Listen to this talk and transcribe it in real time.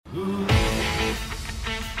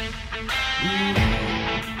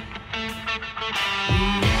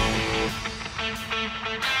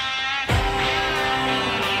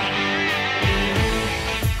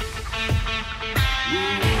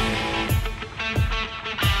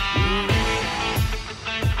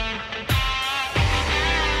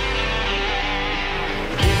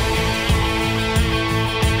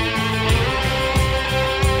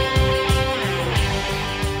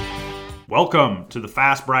Welcome to the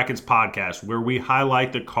Fast Brackets podcast, where we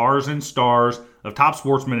highlight the cars and stars of top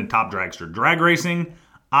sportsmen and top dragster drag racing.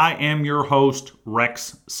 I am your host,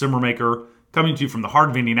 Rex Simmermaker, coming to you from the heart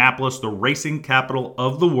of Indianapolis, the racing capital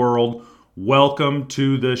of the world. Welcome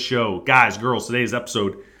to the show. Guys, girls, today's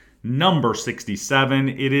episode number 67.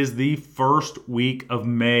 It is the first week of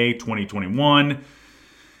May 2021.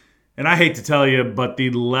 And I hate to tell you, but the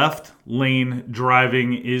left lane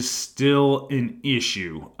driving is still an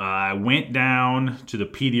issue. I went down to the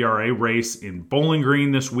PDRA race in Bowling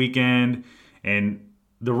Green this weekend, and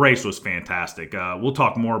the race was fantastic. We'll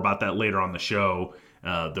talk more about that later on the show.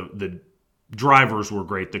 The drivers were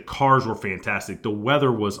great. The cars were fantastic. The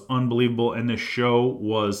weather was unbelievable, and the show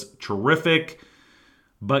was terrific.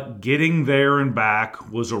 But getting there and back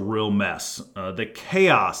was a real mess. The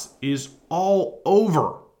chaos is all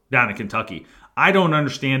over down in Kentucky. I don't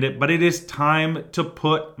understand it, but it is time to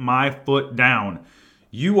put my foot down.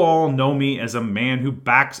 You all know me as a man who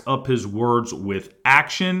backs up his words with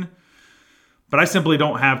action, but I simply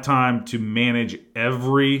don't have time to manage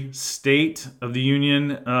every state of the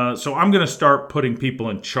union. So I'm going to start putting people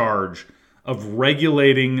in charge of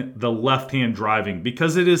regulating the left-hand driving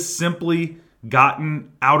because it has simply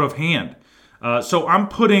gotten out of hand. So I'm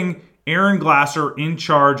putting Aaron Glasser in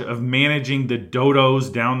charge of managing the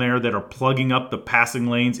dodos down there that are plugging up the passing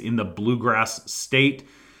lanes in the Bluegrass State.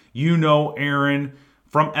 You know Aaron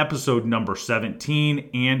from episode number 17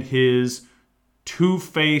 and his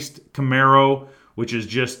two-faced Camaro, which is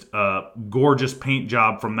just a gorgeous paint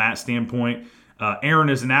job from that standpoint. Aaron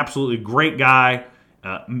is an absolutely great guy,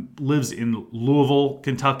 lives in Louisville,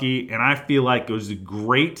 Kentucky, and I feel like it was a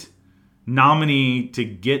great nominee to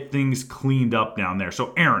get things cleaned up down there.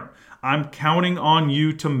 So Aaron, I'm counting on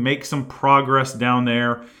you to make some progress down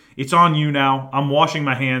there. It's on you now. I'm washing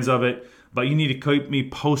my hands of it, but you need to keep me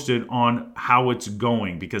posted on how it's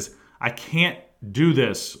going because I can't do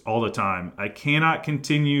this all the time. I cannot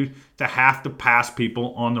continue to have to pass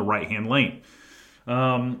people on the right-hand lane.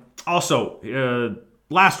 Also,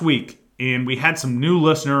 last week, and we had some new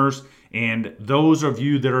listeners, and those of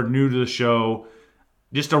you that are new to the show,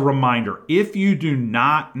 just a reminder, if you do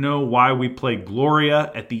not know why we play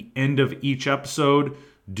Gloria at the end of each episode,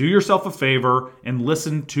 do yourself a favor and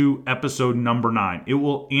listen to episode number 9. It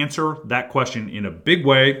will answer that question in a big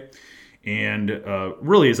way and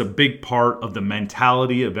really is a big part of the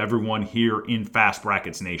mentality of everyone here in Fast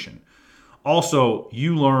Brackets Nation. Also,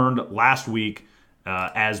 you learned last week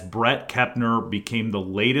as Brett Kepner became the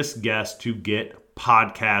latest guest to get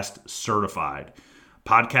podcast certified.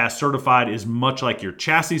 Podcast certified is much like your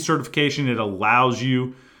chassis certification. It allows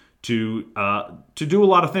you to do a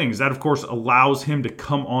lot of things. That, of course, allows him to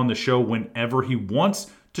come on the show whenever he wants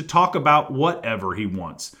to talk about whatever he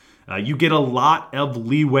wants. You get a lot of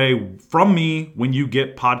leeway from me when you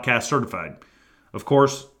get podcast certified. Of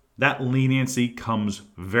course, that leniency comes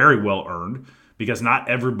very well earned because not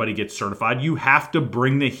everybody gets certified. You have to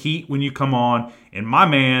bring the heat when you come on. And my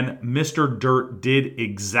man, Mr. Dirt, did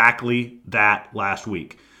exactly that last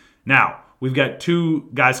week. Now, we've got two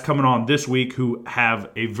guys coming on this week who have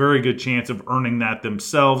a very good chance of earning that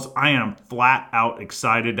themselves. I am flat out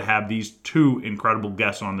excited to have these two incredible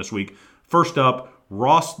guests on this week. First up,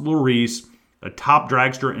 Ross Laris, a top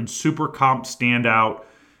dragster and super comp standout,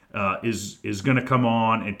 is going to come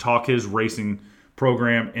on and talk his racing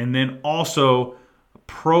program. And then also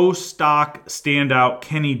pro stock standout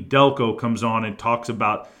Kenny Delco comes on and talks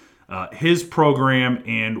about his program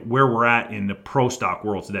and where we're at in the pro stock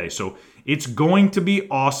world today. So it's going to be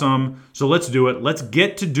awesome. So let's do it. Let's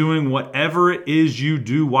get to doing whatever it is you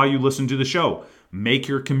do while you listen to the show. Make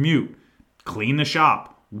your commute, clean the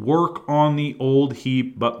shop, work on the old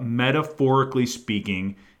heap, but metaphorically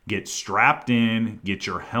speaking, get strapped in, get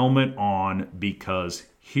your helmet on, because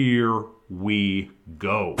here we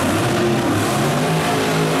go.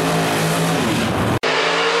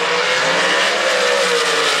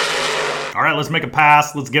 All right, let's make a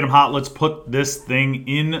pass. Let's get them hot. Let's put this thing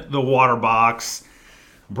in the water box.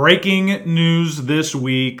 Breaking news this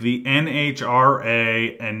week, the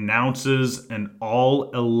NHRA announces an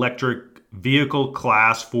all-electric vehicle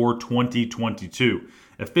class for 2022.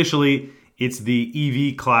 Officially, it's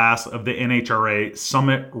the EV class of the NHRA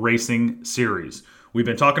Summit Racing Series. We've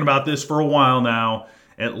been talking about this for a while now.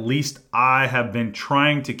 At least I have been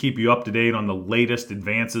trying to keep you up to date on the latest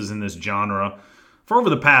advances in this genre for over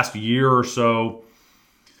the past year or so.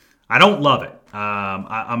 I don't love it,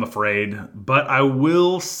 I'm afraid, but I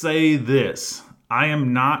will say this. I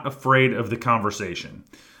am not afraid of the conversation.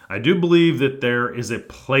 I do believe that there is a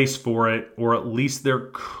place for it, or at least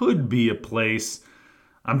there could be a place.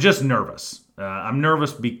 I'm just nervous. I'm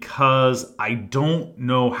nervous because I don't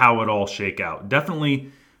know how it all shake out.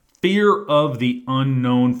 Definitely fear of the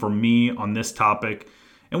unknown for me on this topic.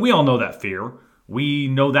 And we all know that fear. We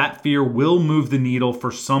know that fear will move the needle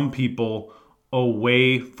for some people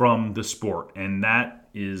away from the sport. And that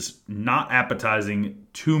is not appetizing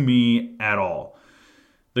to me at all.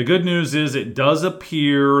 The good news is it does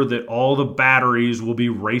appear that all the batteries will be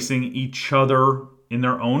racing each other in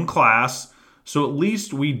their own class. So at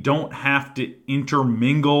least we don't have to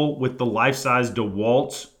intermingle with the life-size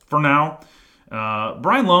DeWalt's for now.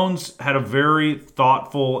 Brian Loans had a very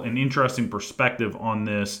thoughtful and interesting perspective on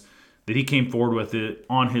this that he came forward with it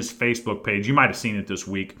on his Facebook page. You might have seen it this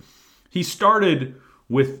week. He started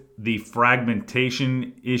with the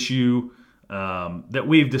fragmentation issue that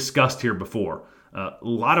we've discussed here before. A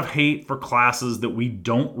lot of hate for classes that we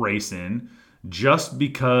don't race in just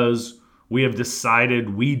because we have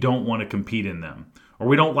decided we don't want to compete in them or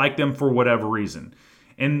we don't like them for whatever reason.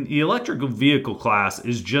 And the electric vehicle class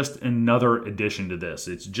is just another addition to this.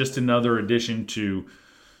 It's just another addition to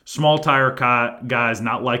small tire guys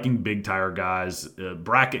not liking big tire guys,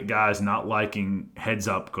 bracket guys not liking heads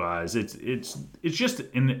up guys. It's just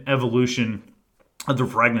an evolution of the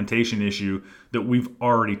fragmentation issue that we've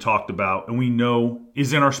already talked about and we know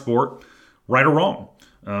is in our sport, right or wrong.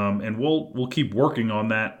 And we'll keep working on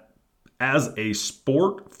that as a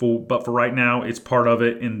sport, but for right now, it's part of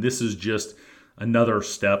it, and this is just another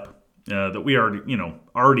step that we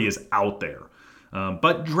already is out there.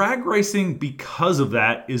 But drag racing, because of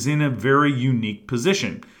that, is in a very unique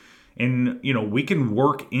position, and we can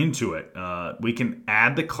work into it. We can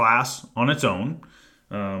add the class on its own.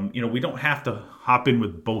 We don't have to hop in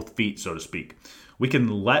with both feet, so to speak. We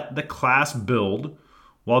can let the class build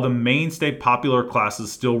while the mainstay popular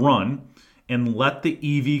classes still run, and let the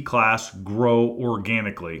EV class grow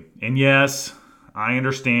organically. And yes, I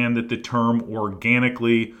understand that the term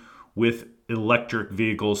organically with electric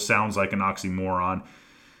vehicles sounds like an oxymoron.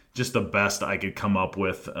 Just the best I could come up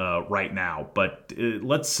with right now. But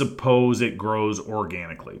let's suppose it grows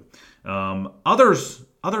organically.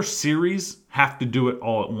 Other series have to do it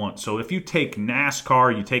all at once. So if you take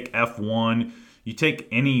NASCAR, you take F1, you take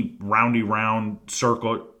any roundy round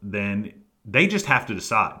circuit, then they just have to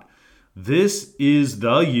decide. This is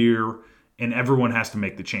the year, and everyone has to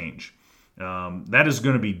make the change. That is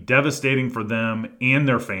going to be devastating for them and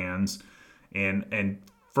their fans. And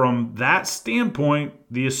from that standpoint,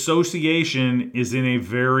 the association is in a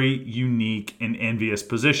very unique and envious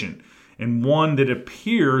position, and one that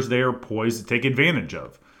appears they are poised to take advantage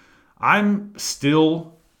of. I'm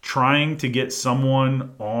still trying to get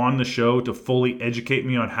someone on the show to fully educate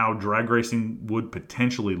me on how drag racing would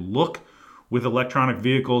potentially look with electronic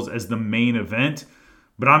vehicles as the main event,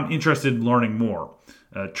 but I'm interested in learning more.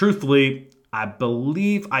 Truthfully, I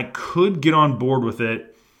believe I could get on board with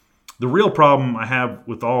it. The real problem I have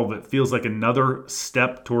with all of it feels like another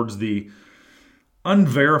step towards the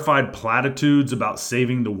unverified platitudes about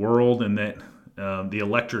saving the world and that the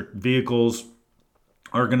electric vehicles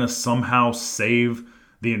are going to somehow save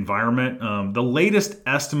the environment. The latest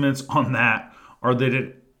estimates on that are that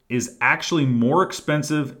it is actually more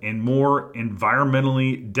expensive and more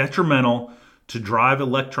environmentally detrimental to drive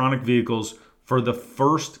electronic vehicles for the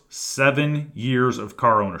first 7 years of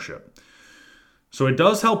car ownership. So it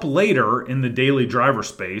does help later in the daily driver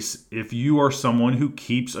space if you are someone who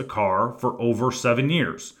keeps a car for over 7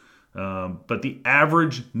 years. But the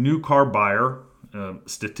average new car buyer,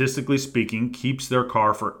 statistically speaking, keeps their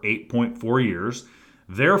car for 8.4 years.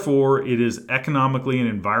 Therefore, it is economically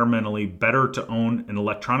and environmentally better to own an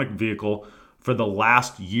electronic vehicle for the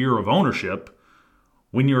last year of ownership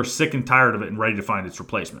when you're sick and tired of it and ready to find its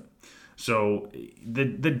replacement. So the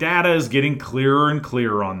data is getting clearer and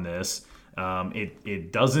clearer on this.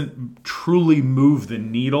 It doesn't truly move the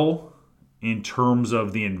needle in terms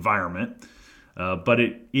of the environment, but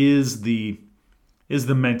it is the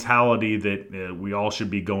mentality that we all should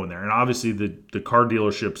be going there. And obviously the car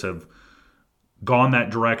dealerships have gone that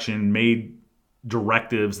direction, made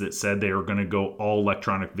directives that said they are going to go all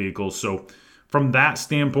electronic vehicles. So from that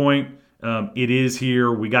standpoint, it is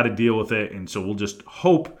here. We got to deal with it. And so we'll just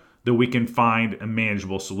hope that we can find a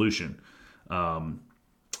manageable solution.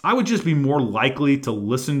 I would just be more likely to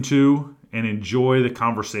listen to and enjoy the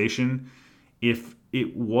conversation if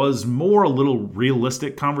it was more a little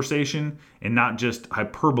realistic conversation and not just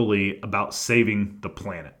hyperbole about saving the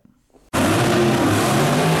planet.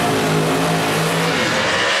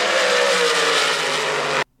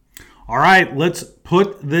 All right, let's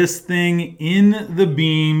put this thing in the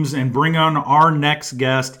beams and bring on our next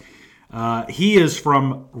guest. He is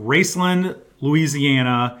from Raceland,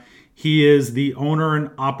 Louisiana. He is the owner and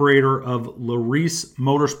operator of Laris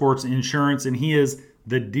Motorsports Insurance, and he is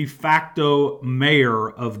the de facto mayor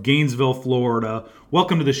of Gainesville, Florida.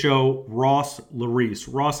 Welcome to the show, Ross Laris.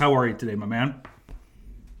 Ross, how are you today, my man?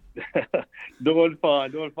 Doing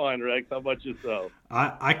fine, Rex. How about yourself?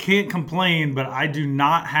 I can't complain, but I do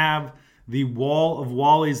not have the wall of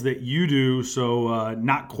Wallies that you do, so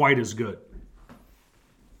not quite as good.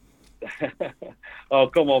 Oh,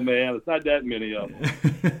 come on, man. It's not that many of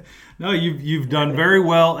them. No, you've done very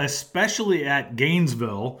well, especially at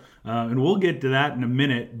Gainesville, and we'll get to that in a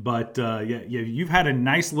minute. But you've had a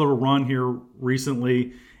nice little run here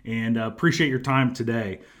recently, and appreciate your time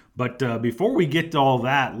today. But before we get to all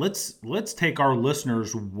that, let's take our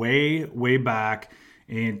listeners way back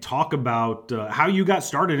and talk about how you got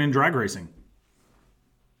started in drag racing.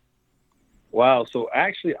 Wow. So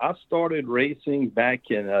actually, I started racing back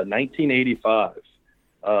in 1985.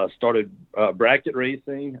 Started bracket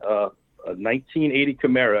racing, a 1980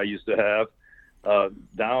 Camaro I used to have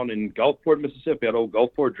down in Gulfport, Mississippi, at old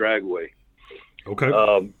Gulfport Dragway. Okay.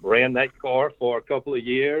 Ran that car for a couple of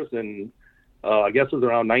years, and I guess it was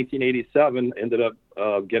around 1987, ended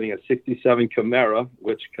up getting a 67 Camaro,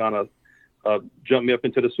 which kind of jumped me up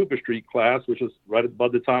into the Super Street class, which was right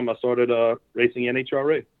about the time I started racing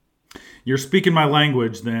NHRA. You're speaking my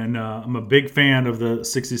language. Then I'm a big fan of the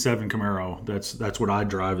 '67 Camaro. That's what I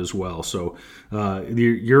drive as well. So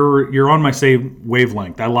you're on my same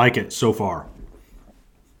wavelength. I like it so far.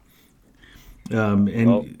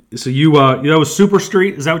 So you that was Super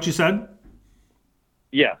Street. Is that what you said?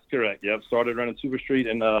 Yes, correct. Yep. Started running Super Street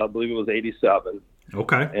in I believe it was '87.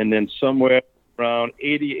 Okay. And then somewhere around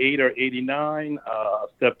 '88 or '89,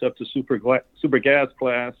 stepped up to Super Gas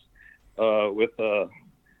class with a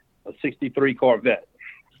 63 Corvette.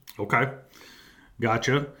 Okay.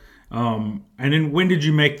 Gotcha. And then when did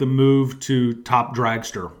you make the move to Top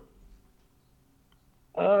Dragster?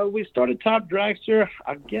 We started Top Dragster,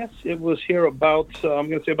 I guess it was here about, I'm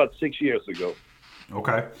going to say about 6 years ago.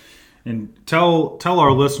 Okay. And tell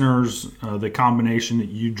our listeners the combination that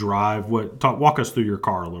you drive. Walk us through your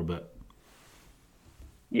car a little bit.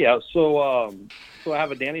 Yeah, so I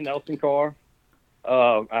have a Danny Nelson car.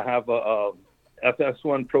 I have a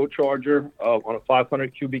FS1 Pro Charger on a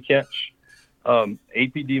 500 cubic inch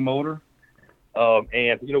APD motor.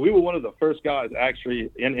 And, we were one of the first guys actually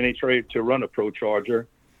in NHRA to run a Pro Charger.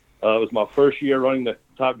 It was my first year running the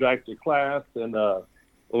Top Dragster class, and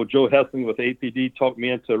old Joe Hessling with APD talked me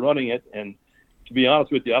into running it. And to be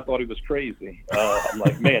honest with you, I thought he was crazy. I'm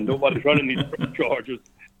like, man, nobody's running these Pro Chargers,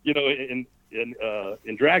 in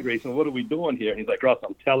drag racing. What are we doing here? And he's like, Russ,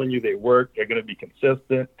 I'm telling you, they work. They're going to be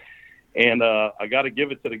consistent. And I got to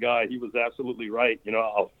give it to the guy. He was absolutely right.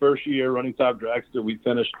 Our first year running Top Dragster, we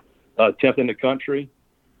finished 10th in the country,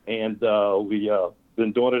 and we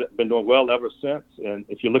been doing well ever since. And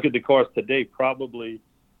if you look at the cars today, probably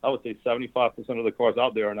I would say 75% of the cars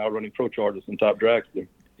out there are now running Pro Chargers and Top Dragster.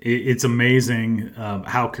 It's amazing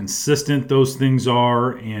how consistent those things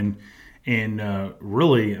are, and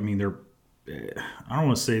really, I mean, they're. I don't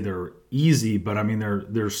want to say they're easy, but I mean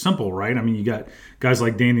they're simple, right? I mean, you got guys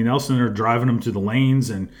like Danny Nelson that are driving them to the lanes,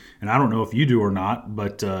 and I don't know if you do or not,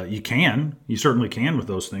 but you certainly can with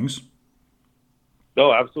those things.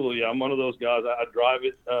 Oh, absolutely. I'm one of those guys. I drive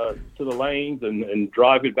it to the lanes and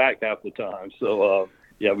drive it back half the time. So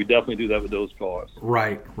yeah, we definitely do that with those cars.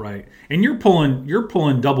 Right. And you're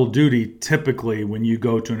pulling double duty typically when you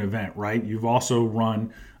go to an event, right? You've also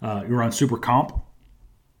run Super Comp.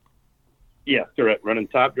 Yeah, correct. Running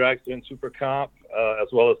Top Dragster and Super Comp, as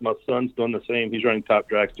well as my son's doing the same. He's running Top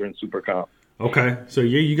Dragster and Super Comp. Okay, so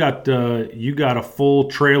you got a full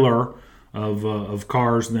trailer of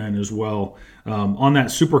cars then as well. On that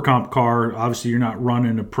Super Comp car, obviously you're not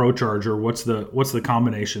running a Pro Charger. What's the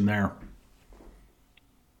combination there?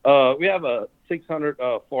 We have a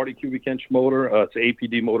 640 cubic inch motor. It's an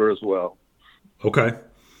APD motor as well. Okay,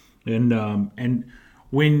 and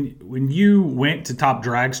when you went to Top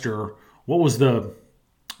Dragster, what was the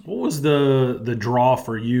draw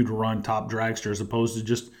for you to run Top Dragster as opposed to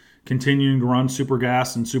just continuing to run Super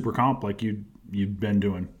Gas and Super Comp like you'd been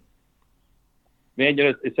doing? Man,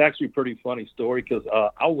 it's actually a pretty funny story because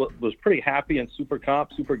I was pretty happy in Super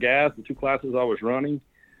Comp, Super Gas, the two classes I was running.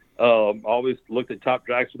 Always looked at Top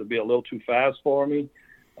Dragster to be a little too fast for me.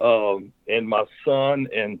 And my son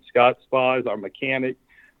and Scott Spies, our mechanic,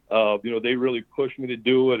 they really pushed me to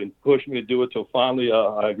do it till finally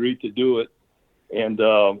I agreed to do it. And,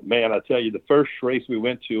 man, I tell you, the first race we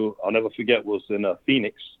went to, I'll never forget, was in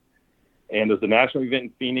Phoenix. And it was the national event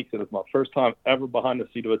in Phoenix, and it was my first time ever behind the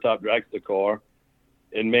seat of a Top Dragster car.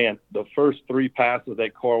 And, man, the first three passes,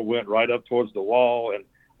 that car went right up towards the wall, and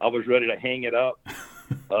I was ready to hang it up.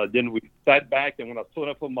 Then we sat back, and when I was pulling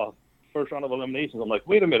up for my first round of eliminations, I'm like,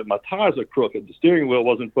 wait a minute, my tires are crooked. The steering wheel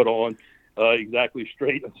wasn't put on exactly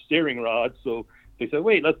straight on the steering rod. So they said,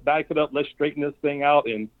 wait, let's back it up. Let's straighten this thing out.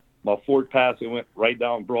 And my Ford Pass, it went right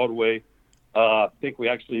down Broadway. I think we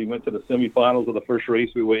actually went to the semifinals of the first race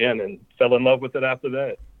we were in and fell in love with it after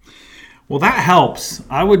that. Well, that helps.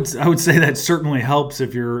 I would say that certainly helps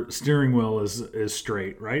if your steering wheel is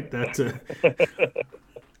straight, right? That's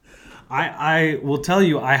I will tell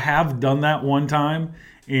you, I have done that one time,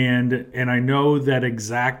 and I know that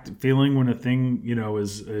exact feeling when a thing,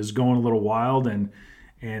 is going a little wild,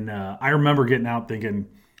 and I remember getting out thinking,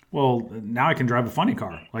 well, now I can drive a funny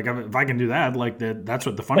car. Like if I can do that, like that's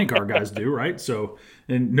what the funny car guys do, right? So,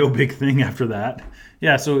 and no big thing after that.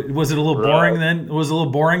 Yeah. So was it a little boring then? Was it a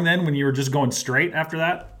little boring then when you were just going straight after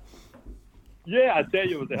that? Yeah, I tell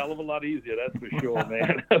you, it was a hell of a lot easier. That's for sure,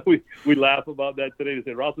 man. we laugh about that today. They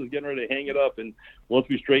said Ross was getting ready to hang it up, and once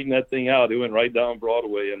we straightened that thing out, it went right down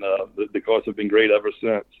Broadway, and the cars have been great ever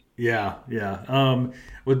since. Yeah.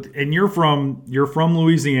 And you're from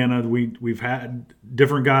Louisiana. We've had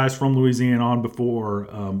different guys from Louisiana on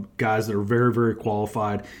before, guys that are very, very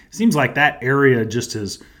qualified. It seems like that area just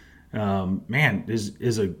is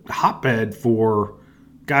a hotbed for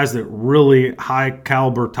guys that really high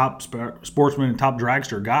caliber top sportsmen and top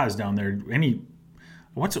dragster guys down there.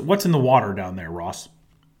 What's in the water down there, Ross?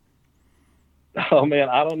 Oh man,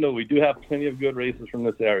 I don't know. We do have plenty of good races from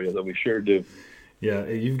this area, though. We sure do. Yeah,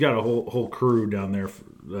 you've got a whole crew down there for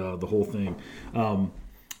the whole thing.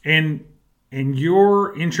 And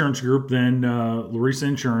your insurance group, then, Laris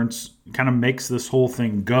Insurance, kind of makes this whole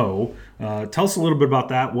thing go. Tell us a little bit about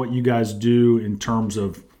that, what you guys do in terms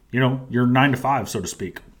of, your 9 to 5, so to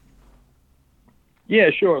speak. Yeah,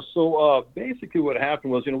 sure. So basically what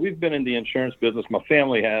happened was, we've been in the insurance business, my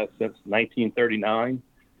family has, since 1939.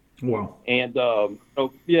 Wow. And, all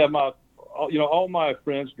my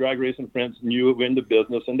friends, drag racing friends, knew we were in the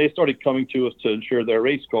business, and they started coming to us to insure their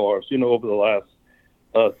race cars, over the last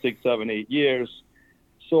 6, 7, 8 years.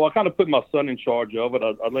 So I kind of put my son in charge of it.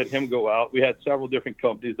 I let him go out. We had several different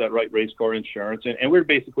companies that write race car insurance, and we're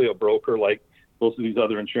basically a broker like most of these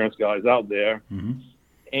other insurance guys out there. Mm-hmm.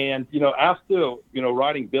 And, after,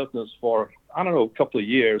 writing business for, a couple of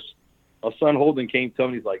years, my son Holden came to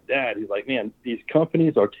me, he's like, Dad, he's like, man, these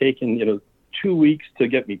companies are taking, 2 weeks to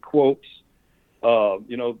get me quotes.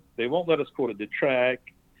 They won't let us quote at the track.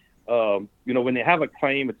 When they have a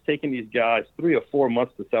claim, it's taking these guys 3 or 4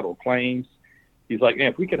 months to settle claims. He's like,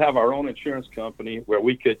 man, if we could have our own insurance company where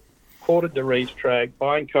we could quote at the racetrack,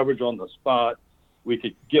 find coverage on the spot, we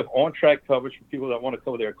could give on-track coverage for people that want to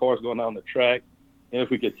cover their cars going down the track. And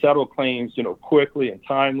if we could settle claims, quickly and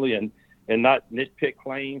timely and not nitpick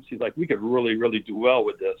claims, he's like, we could really, really do well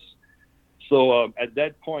with this. So at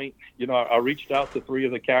that point, I reached out to 3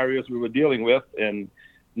 of the carriers we were dealing with, and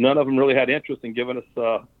none of them really had interest in giving us,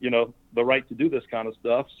 the right to do this kind of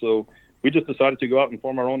stuff. So we just decided to go out and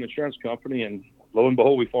form our own insurance company, and lo and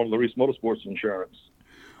behold, we formed Laris Motorsports Insurance.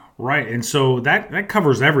 Right, and so that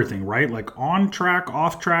covers everything, right? Like on track,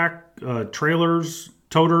 off track, trailers,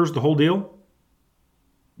 toters, the whole deal?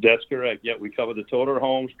 That's correct. Yeah, we cover the toter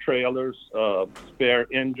homes, trailers, spare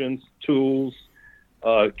engines, tools,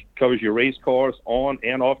 covers your race cars on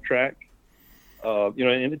and off track.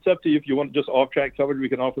 And it's up to you. If you want just off track coverage, we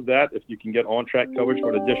can offer that. If you can get on track coverage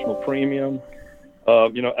for an additional premium,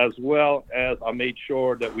 as well as I made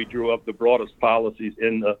sure that we drew up the broadest policies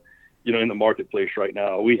in the marketplace right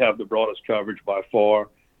now. We have the broadest coverage by far.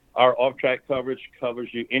 Our off track coverage covers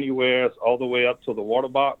you anywhere, all the way up to the water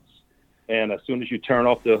box. And as soon as you turn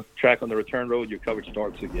off the track on the return road, your coverage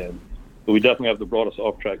starts again. So we definitely have the broadest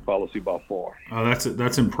off-track policy by far. Oh,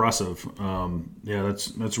 that's impressive.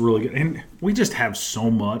 That's really good. And we just have so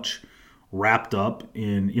much wrapped up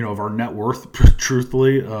in, of our net worth,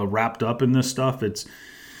 truthfully, wrapped up in this stuff. It's,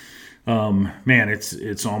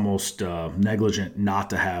 it's almost negligent not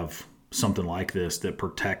to have something like this that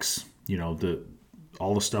protects,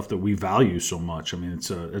 all the stuff that we value so much. I mean,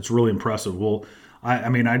 it's really impressive. Well,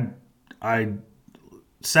 I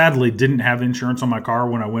sadly didn't have insurance on my car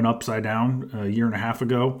when I went upside down a year and a half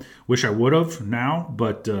ago. Wish I would have now,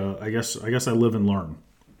 but I guess I live and learn.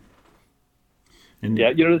 And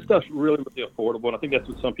yeah, this stuff's really, really affordable, and I think that's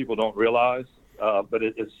what some people don't realize. But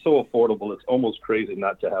it's so affordable; it's almost crazy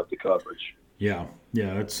not to have the coverage. Yeah,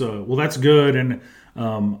 it's that's good, and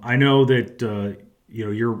I know that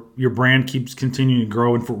your brand keeps continuing to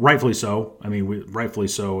grow, and rightfully so. I mean, rightfully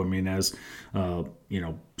so. I mean, as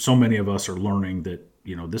so many of us are learning that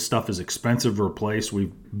this stuff is expensive to replace.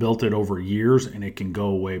 We've built it over years, and it can go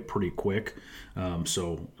away pretty quick.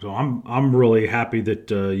 So I'm really happy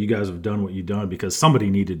that you guys have done what you've done, because somebody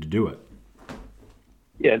needed to do it.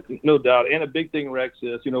 Yeah, no doubt. And a big thing, Rex,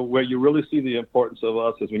 is, where you really see the importance of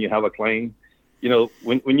us is when you have a claim.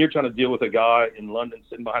 When you're trying to deal with a guy in London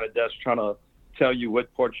sitting behind a desk trying to tell you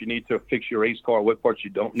what parts you need to fix your race car, what parts you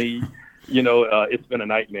don't need, it's been a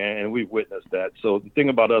nightmare, and we've witnessed that. So the thing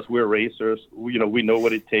about us, we're racers. We know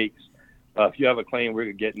what it takes. If you have a claim, we're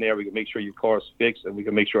going to get in there. We can make sure your car is fixed, and we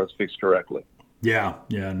can make sure it's fixed correctly. Yeah,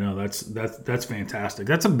 no, that's fantastic.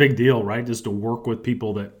 That's a big deal, right? Just to work with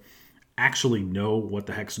people that actually know what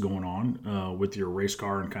the heck's going on with your race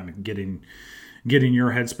car, and kind of getting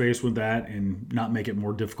your headspace with that, and not make it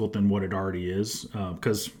more difficult than what it already is.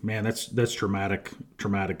 Because man, that's traumatic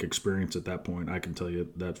experience at that point. I can tell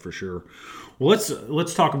you that for sure. Well,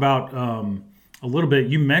 let's talk about a little bit.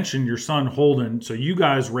 You mentioned your son Holden, so you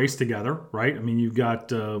guys race together, right? I mean, you've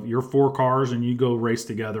got your 4 cars, and you go race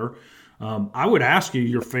together. I would ask you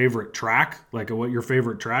your favorite track, like what your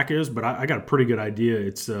favorite track is, but I got a pretty good idea.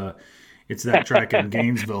 It's that track in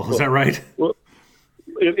Gainesville. Is that right? Well,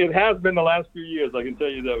 it has been the last few years. I can tell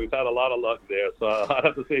you that we've had a lot of luck there. So I'd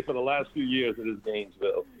have to say for the last few years it is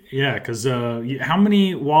Gainesville. Yeah, because how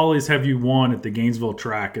many Wallies have you won at the Gainesville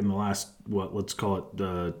track in the last, let's call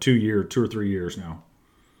it 2 or 3 years now?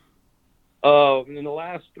 In the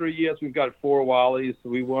last 3 years, we've got 4 Wallies.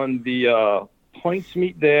 We won the points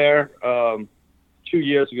meet there 2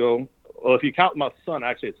 years ago. Well, if you count my son,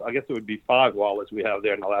 actually, I guess it would be 5 Wallies we have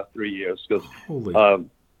there in the last 3 years. Because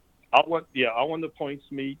I won the points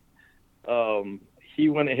meet. He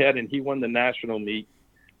went ahead and he won the national meet.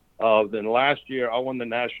 Then last year I won the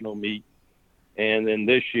national meet, and then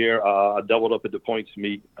this year I doubled up at the points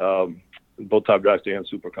meet, both Top Dragster and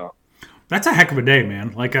Super Comp. That's a heck of a day,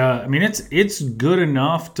 man. Like, I mean, it's good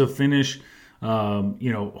enough to finish,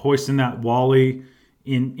 hoisting that Wally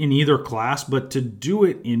in either class, but to do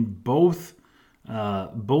it in both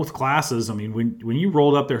classes. I mean, when you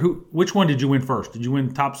rolled up there, which one did you win first? Did you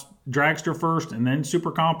win Top Dragster first and then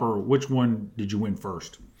Super Comp, or which one did you win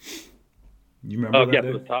first? You remember that? Yeah,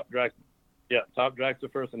 it was Top Dragster. Yeah, Top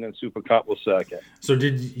Dragster first, and then Super Comp was second. So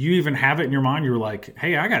did you even have it in your mind? You were like,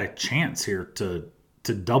 hey, I got a chance here to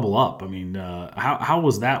double up. I mean, how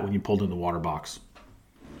was that when you pulled in the water box?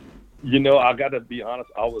 I got to be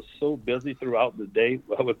honest. I was so busy throughout the day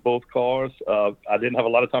with both cars. I didn't have a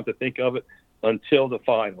lot of time to think of it until the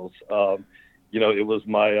finals. It was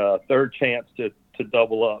my third chance to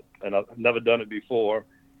double up, and I've never done it before.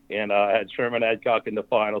 And I had Sherman Adcock in the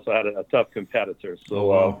final, so I had a tough competitor.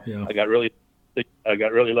 So yeah. I got really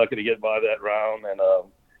lucky to get by that round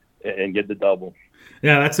and get the double.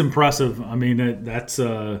 Yeah, that's impressive. I mean, that's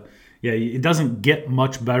it doesn't get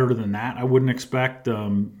much better than that. I wouldn't expect.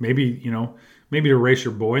 Maybe to race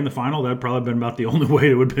your boy in the final. That'd probably been about the only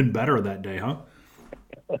way it would have been better that day, huh?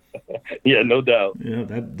 Yeah, no doubt. Yeah,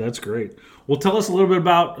 that's great. Well, tell us a little bit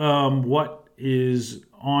about what is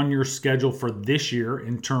on your schedule for this year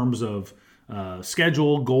in terms of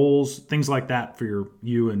schedule, goals, things like that for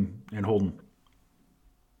you and Holden.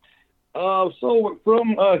 So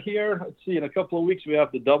from here, let's see, in a couple of weeks we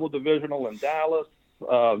have the double divisional in Dallas.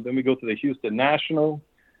 Then we go to the Houston National.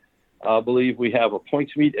 I believe we have a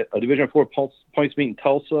points meet, a Division 4 points meet in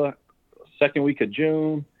Tulsa, second week of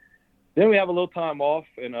June. Then we have a little time off,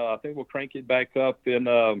 and I think we'll crank it back up in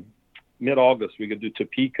mid-August. We could do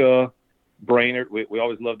Topeka, Brainerd. We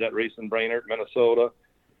always love that race in Brainerd, Minnesota.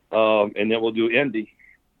 And then we'll do Indy.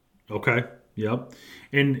 Okay. Yep.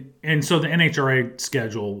 And so the NHRA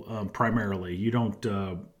schedule primarily, you don't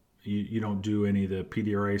you don't do any of the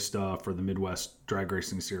PDRA stuff or the Midwest Drag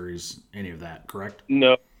Racing Series, any of that, correct?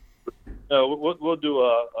 No, we'll do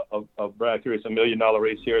a bracket race, $1 million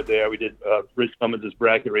race here or there. We did Rich Cummins'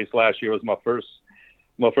 bracket race last year. It was my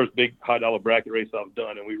first big high dollar bracket race I've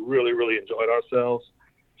done, and we really, really enjoyed ourselves.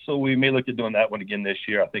 So we may look at doing that one again this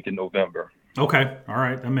year, I think in November. Okay. All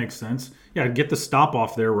right. That makes sense. Yeah. Get the stop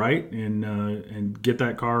off there, right? And get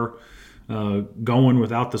that car going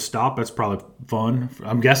without the stop. That's probably fun.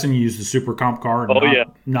 I'm guessing you use the Super Comp car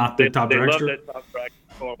and not the Top Dragster. They love that Top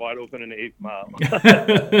Dragster car wide open in the 8th mile.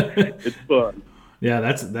 It's fun. Yeah,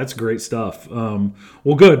 that's great stuff.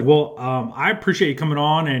 Well, good. Well, I appreciate you coming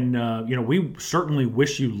on, and we certainly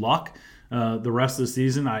wish you luck the rest of the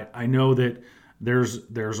season. I know that there's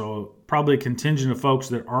probably a contingent of folks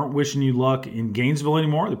that aren't wishing you luck in Gainesville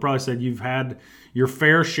anymore. They probably said you've had your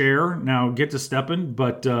fair share. Now get to stepping.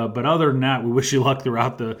 But other than that, we wish you luck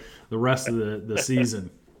throughout the rest of the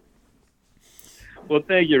season. Well,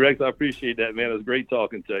 thank you, Rex. I appreciate that, man. It was great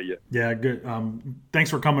talking to you. Yeah, good. Thanks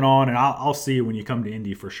for coming on, and I'll see you when you come to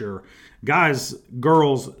Indy for sure. Guys,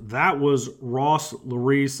 girls, that was Ross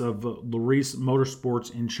Laris of Laris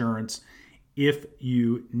Motorsports Insurance, if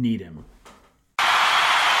you need him.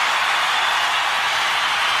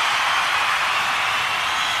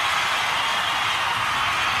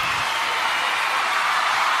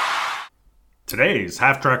 Today's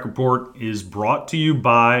Half Track Report is brought to you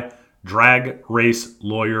by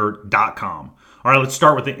DragRaceLawyer.com. All right, let's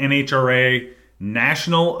start with the NHRA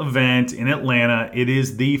National event in Atlanta. It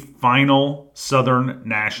is the final Southern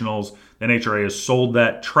Nationals. The NHRA has sold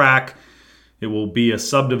that track. It will be a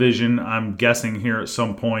subdivision, I'm guessing, here at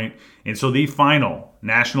some point. And so the final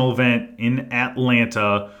national event in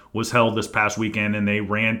Atlanta was held this past weekend, and they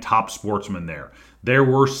ran Top Sportsman there. There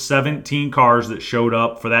were 17 cars that showed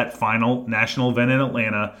up for that final national event in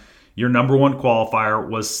Atlanta. Your number one qualifier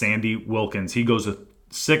was Sandy Wilkins. He goes a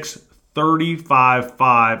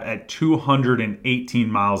 6:35.5 at 218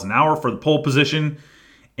 miles an hour for the pole position,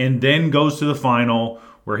 and then goes to the final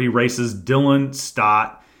where he races Dylan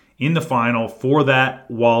Stott in the final for that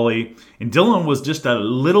Wally. And Dylan was just a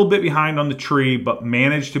little bit behind on the tree, but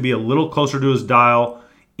managed to be a little closer to his dial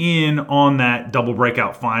in on that double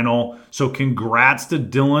breakout final. So congrats to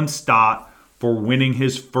Dylan Stott for winning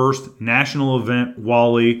his first national event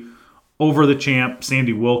Wally over the champ,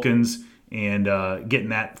 Sandy Wilkins, and getting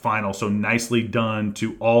that final. So nicely done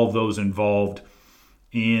to all of those involved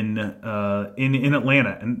in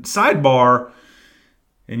Atlanta. And sidebar,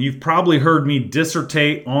 and you've probably heard me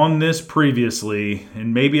dissertate on this previously,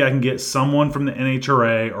 and maybe I can get someone from the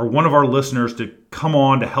NHRA or one of our listeners to come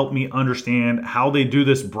on to help me understand how they do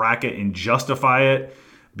this bracket and justify it,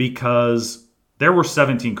 because there were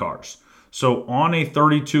 17 cars. So on a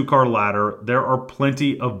 32-car ladder, there are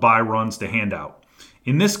plenty of bye runs to hand out.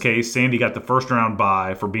 In this case, Sandy got the first round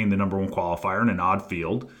bye for being the number one qualifier in an odd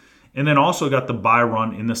field, and then also got the bye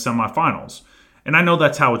run in the semifinals. And I know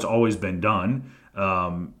that's how it's always been done,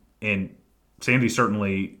 and Sandy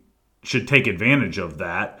certainly should take advantage of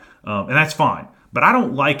that, and that's fine. But I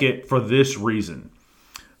don't like it for this reason.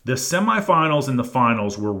 The semifinals and the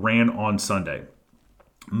finals were ran on Sunday.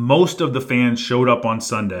 Most of the fans showed up on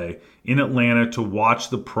Sunday in Atlanta to watch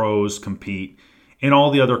the pros compete in all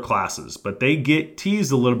the other classes, but they get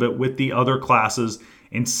teased a little bit with the other classes,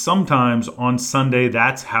 and sometimes on Sunday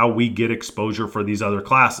that's how we get exposure for these other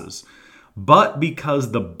classes. But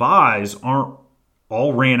because the buys aren't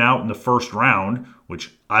all ran out in the first round,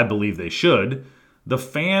 which I believe they should, the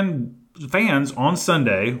fans on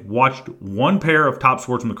Sunday watched one pair of Top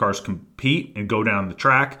Sportsman cars compete and go down the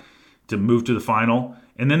track to move to the final,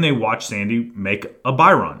 and then they watched Sandy make a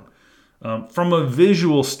bye run. From a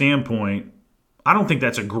visual standpoint, I don't think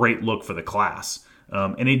that's a great look for the class,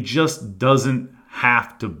 and it just doesn't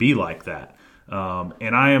have to be like that.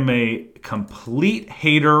 And I am a complete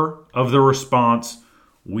hater of the response.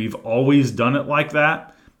 We've always done it like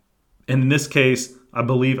that. And in this case, I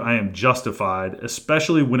believe I am justified,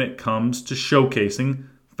 especially when it comes to showcasing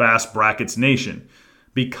Fast Brackets Nation.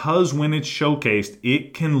 Because when it's showcased,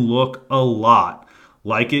 it can look a lot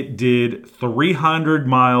like it did 300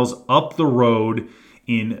 miles up the road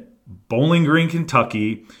in Bowling Green,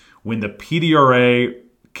 Kentucky, when the PDRA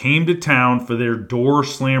came to town for their Door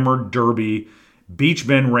Slammer Derby Beach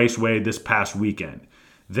Bend Raceway this past weekend.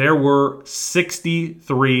 There were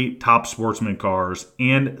 63 Top Sportsman cars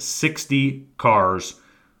and 60 cars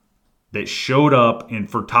that showed up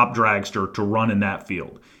for Top Dragster to run in that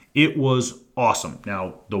field. It was awesome.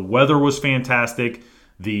 Now, the weather was fantastic.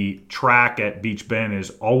 The track at Beach Bend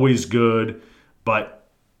is always good, but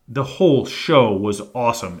the whole show was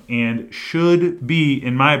awesome and should be,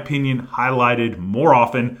 in my opinion, highlighted more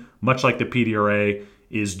often, much like the PDRA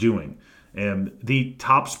is doing. And the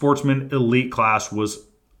Top Sportsman Elite class was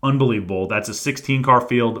unbelievable. That's a 16-car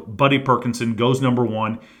field. Buddy Perkinson goes number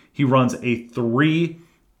one. He runs a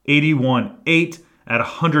 3:81.8 at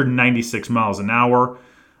 196 miles an hour.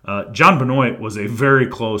 John Benoit was a very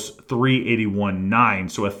close 3:81.9,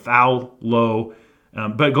 so a thou low,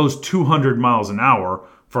 but goes 200 miles an hour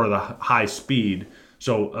for the high speed.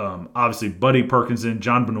 So obviously Buddy Perkinson,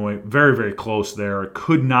 John Benoit, very, very close there.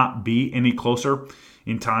 Could not be any closer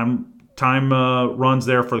in time runs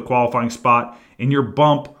there for the qualifying spot. And your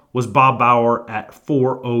bump was Bob Bauer at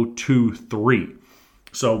 4:02.3.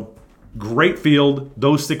 So great field,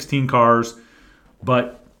 those 16 cars.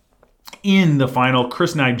 But in the final,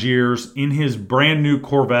 Chris Nigiers, in his brand new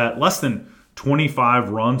Corvette, less than 25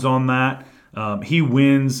 runs on that, he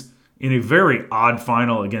wins in a very odd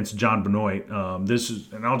final against John Benoit.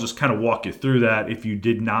 And I'll just kind of walk you through that if you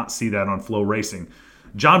did not see that on Flow Racing.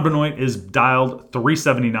 John Benoit is dialed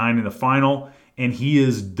 379 in the final, and he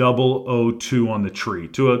is 002 on the tree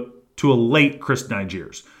to a late Chris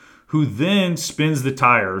Nigiers, who then spins the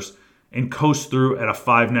tires and coasts through at a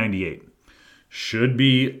 598. Should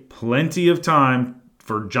be plenty of time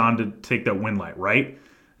for John to take that win light, right?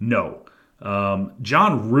 No.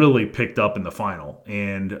 John really picked up in the final,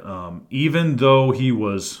 and even though he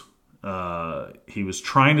was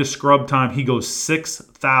trying to scrub time, he goes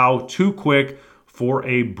 6th thou too quick for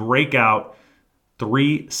a breakout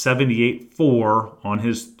 378.4 on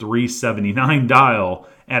his 379 dial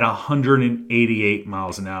at 188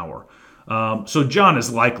 miles an hour. So John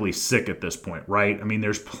is likely sick at this point, right? I mean,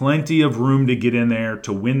 there's plenty of room to get in there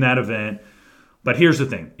to win that event. But here's the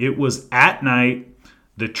thing. It was at night.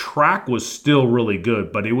 The track was still really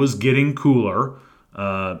good, but it was getting cooler.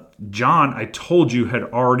 John, I told you, had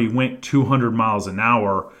already went 200 miles an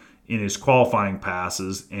hour in his qualifying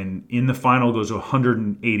passes, and in the final goes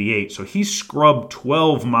 188. So he scrubbed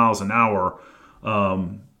 12 miles an hour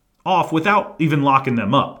off without even locking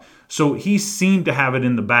them up. So he seemed to have it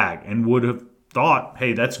in the bag and would have thought,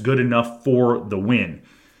 hey, that's good enough for the win.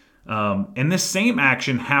 And this same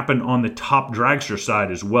action happened on the top dragster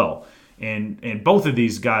side as well. And both of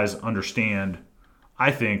these guys understand,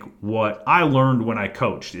 I think, what I learned when I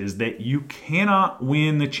coached is that you cannot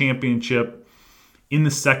win the championship in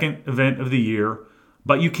the second event of the year,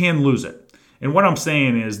 but you can lose it. And what I'm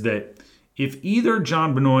saying is that if either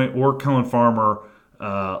John Benoit or Kellen Farmer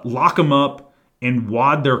lock them up and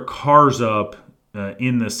wad their cars up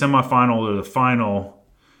in the semifinal or the final,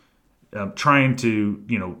 trying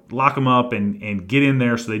to lock them up and get in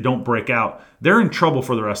there so they don't break out, they're in trouble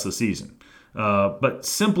for the rest of the season. But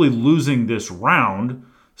simply losing this round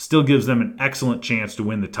still gives them an excellent chance to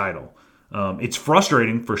win the title. It's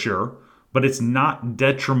frustrating for sure, but it's not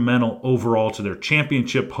detrimental overall to their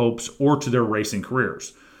championship hopes or to their racing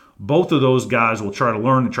careers. Both of those guys will try to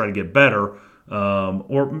learn and try to get better,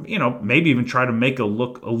 or maybe even try to make a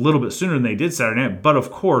look a little bit sooner than they did Saturday night. But of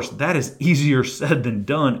course, that is easier said than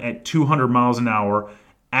done at 200 miles an hour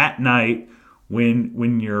at night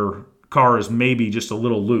when your car is maybe just a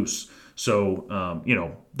little loose. So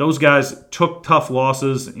those guys took tough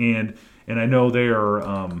losses, and I know they are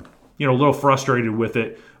a little frustrated with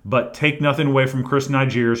it. But take nothing away from Chris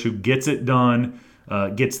Nigiers, who gets it done,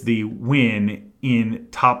 gets the win in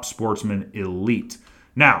Top Sportsman Elite.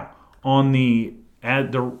 Now, on the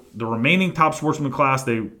remaining Top Sportsman class,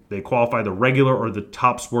 they qualify the regular or the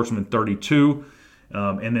Top Sportsman 32.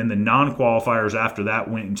 And then the non-qualifiers after that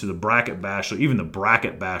went into the Bracket Bash. So even the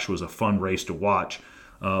Bracket Bash was a fun race to watch.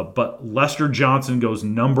 But Lester Johnson goes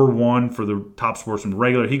number one for the Top Sportsman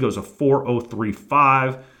regular. He goes a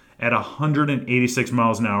 4:03.5 at 186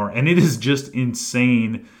 miles an hour. And it is just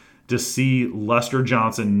insane to see Lester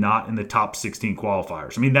Johnson not in the top 16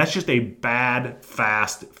 qualifiers. I mean, that's just a bad,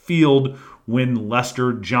 fast field when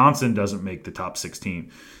Lester Johnson doesn't make the top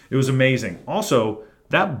 16. It was amazing. Also,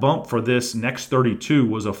 that bump for this next 32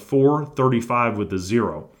 was a 4:35 with a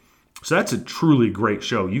 0. So that's a truly great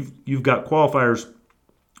show. You've got qualifiers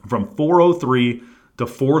from 4:03 to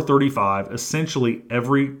 4:35. Essentially,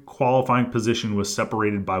 every qualifying position was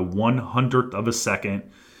separated by 1/100th of a second,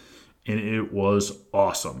 and it was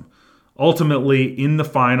awesome. Ultimately, in the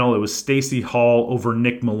final, it was Stacy Hall over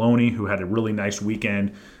Nick Maloney, who had a really nice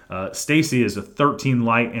weekend. Stacy is a 13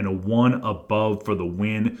 light and a 1 above for the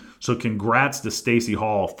win. So congrats to Stacy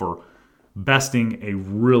Hall for besting a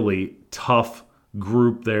really tough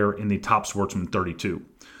group there in the Top Sportsman 32.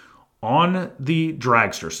 On the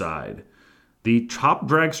dragster side, the Top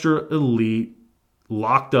Dragster Elite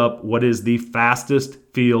locked up what is the fastest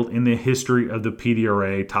field in the history of the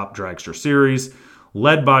PDRA Top Dragster Series,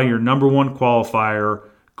 led by your number one qualifier,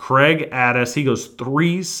 Craig Addis. He goes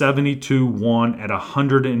 372.1 at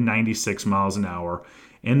 196 miles an hour.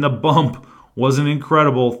 And the bump was an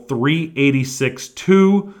incredible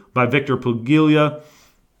 386.2 by Victor Puglia.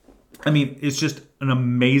 I mean, it's just an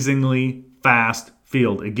amazingly fast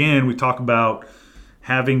field. Again, we talk about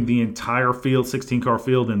having the entire field, 16-car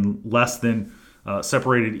field, in less than,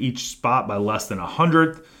 separated each spot by less than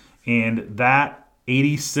 100th. And that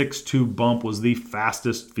 86.2 bump was the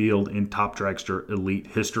fastest field in Top Dragster Elite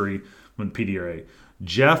history when PDRA.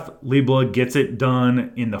 Jeff Liebla gets it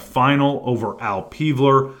done in the final over Al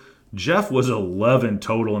Peevler. Jeff was 11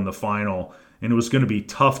 total in the final, and it was going to be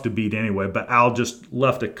tough to beat anyway, but Al just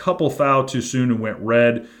left a couple foul too soon and went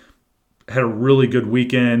red. Had a really good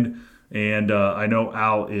weekend, and I know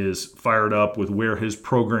Al is fired up with where his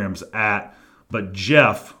program's at, but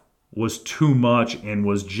Jeff was too much and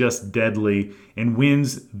was just deadly and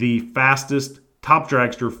wins the fastest top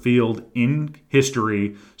dragster field in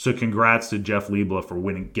history. So congrats to Jeff Liebla for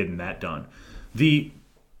getting that done. The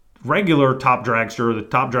regular top dragster, the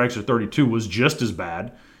top dragster 32, was just as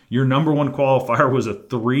bad. Your number one qualifier was a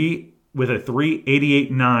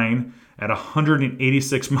 3.88.9 at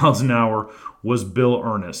 186 miles an hour was Bill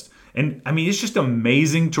Ernest. And I mean, it's just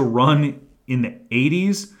amazing to run in the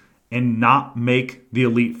 80s and not make the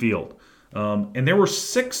elite field. And there were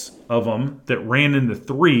 6 of them that ran in the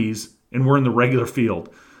 3s and were in the regular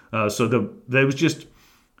field. So that was just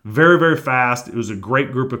very, very fast. It was a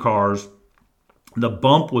great group of cars. The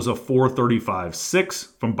bump was a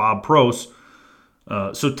 4:35.6 from Bob Prost.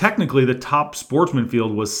 So technically, the top sportsman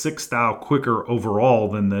field was 6 thou quicker overall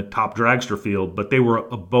than the top dragster field, but they were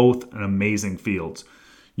both an amazing fields.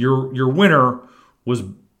 Your winner was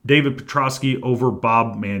David Petrosky over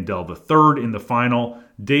Bob Mandel, the third in the final.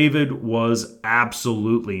 David was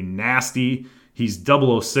absolutely nasty. He's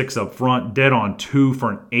 006 up front, dead on 2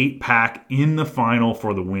 for an 8-pack in the final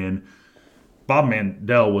for the win. Bob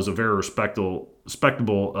Mandel was a very respectable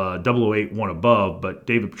 008 one above, but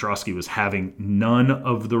David Petrosky was having none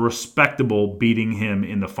of the respectable beating him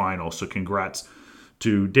in the final. So congrats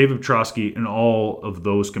to David Petrosky and all of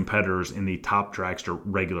those competitors in the top dragster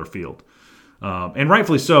regular field. And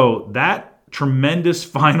rightfully so, that tremendous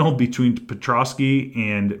final between Petrosky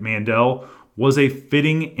and Mandel was a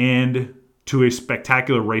fitting end to a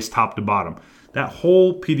spectacular race top to bottom. That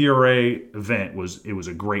whole PDRA event was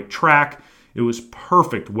a great track. It was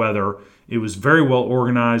perfect weather. It was very well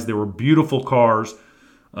organized. There were beautiful cars.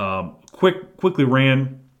 Quickly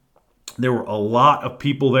ran. There were a lot of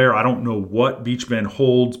people there. I don't know what Beach Bend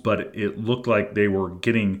holds, but it looked like they were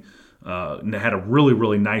getting they had a really,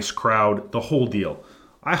 really nice crowd, the whole deal.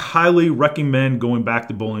 I highly recommend going back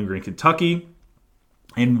to Bowling Green, Kentucky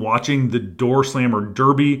and watching the Door Slammer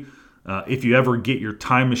Derby if you ever get your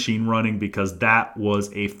time machine running, because that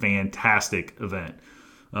was a fantastic event.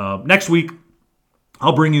 Next week,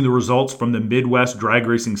 I'll bring you the results from the Midwest Drag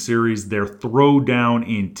Racing Series, their throwdown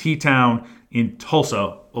in T-Town in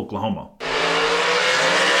Tulsa, Oklahoma.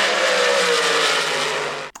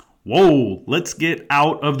 Whoa, let's get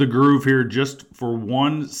out of the groove here just for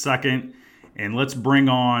 1 second, and let's bring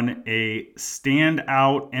on a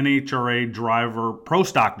standout NHRA driver, pro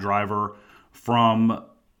stock driver from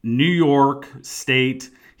New York State.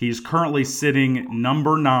 He's currently sitting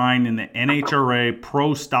number 9 in the NHRA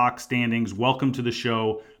Pro Stock standings. Welcome to the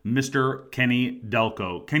show, Mr. Kenny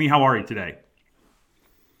Delco. Kenny, how are you today?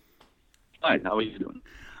 Fine. How are you doing?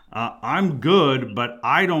 I'm good, but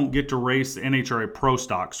I don't get to race NHRA Pro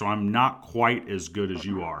Stock, so I'm not quite as good as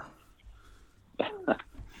you are.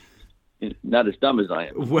 Not as dumb as I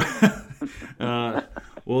am.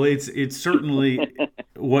 Well, it's certainly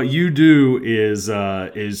what you do is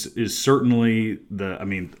certainly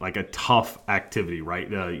like a tough activity, right?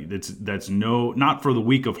 That's not for the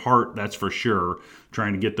weak of heart, that's for sure.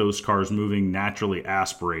 Trying to get those cars moving naturally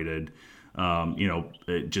aspirated,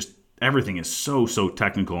 everything is so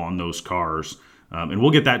technical on those cars, and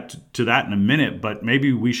we'll get to that in a minute. But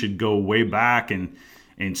maybe we should go way back and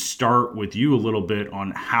start with you a little bit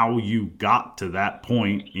on how you got to that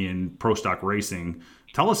point in pro stock racing.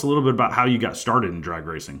 Tell us a little bit about how you got started in drag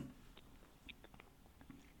racing.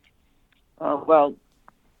 I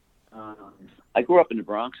grew up in the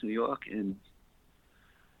Bronx, New York, and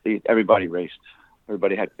everybody raced.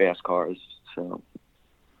 Everybody had fast cars. So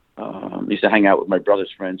I used to hang out with my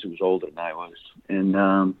brother's friends who was older than I was.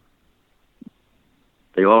 And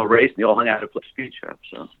they all raced, and they all hung out at Flip Speed Shop.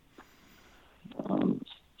 So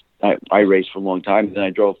I raced for a long time, and then I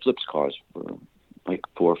drove Flip's cars for like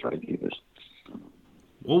 4 or 5 years.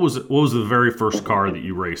 What was the very first car that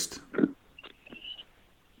you raced? It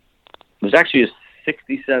was actually a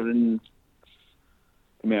 67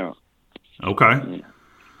 Camaro. Okay.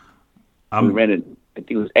 Yeah. We ran it, I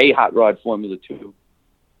think it was a Hot Rod Formula 2.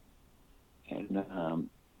 And some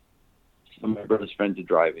of my brother's friends are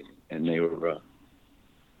driving, and they were...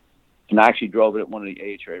 and I actually drove it at one of the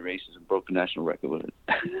AHRA races and broke the national record with it.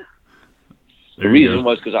 The reason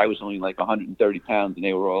was because I was only like 130 pounds, and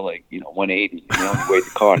they were all like, 180. And they only weighed the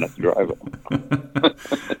car, not the driver.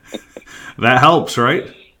 That helps,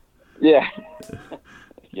 right? Yeah.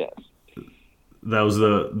 Yes. That was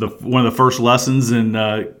the one of the first lessons in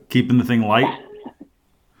keeping the thing light.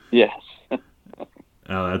 Yes.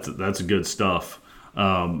 That's good stuff.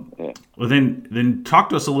 Yeah. Well, then talk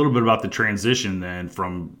to us a little bit about the transition then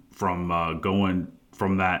from going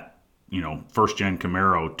from that first gen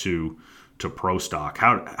Camaro to pro stock.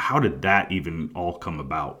 How did that even all come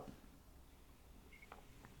about?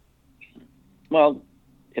 Well,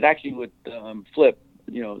 it actually with Flip,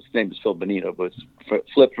 his name was Phil Benito, but it's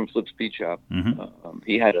Flip from Flip Speed Shop.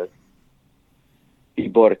 Mm-hmm. He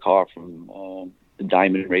bought a car from the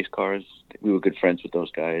Diamond Race Cars. We were good friends with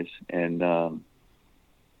those guys, and I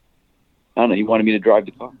don't know. He wanted me to drive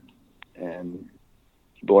the car, and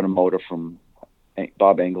he bought a motor from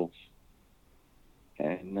Bob Engels,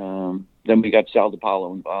 and then we got Sal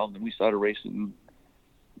DiPaolo involved, and we started racing,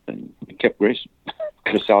 and we kept racing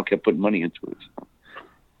because Sal kept putting money into it. So.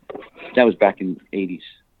 That was back in the 80s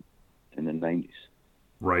and the 90s.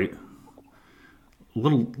 Right. A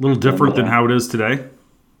little different than how it is today.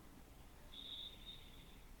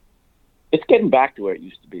 It's getting back to where it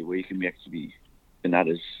used to be, where you can actually be not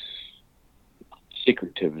as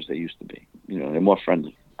secretive as they used to be. They're more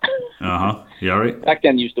friendly. Uh-huh. Yeah, right. Back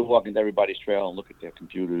then, you used to walk into everybody's trail and look at their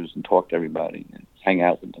computers and talk to everybody and hang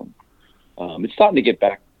out with them. It's starting to get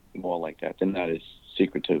back more like that. They're not as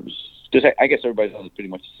secretive. Because I guess everybody's on pretty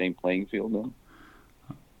much the same playing field now.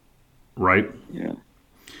 Right. Yeah.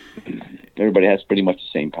 Everybody has pretty much the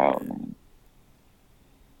same power.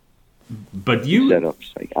 But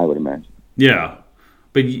setups, I would imagine. Yeah,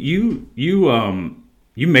 but you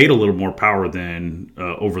made a little more power than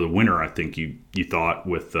over the winter. I think you thought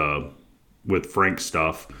with Frank's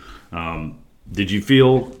stuff. Did you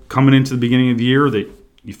feel coming into the beginning of the year that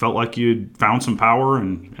you felt like you had found some power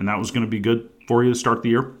and that was going to be good for you to start the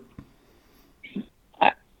year?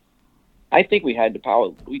 I think we had the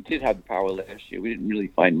power. We did have the power last year. We didn't really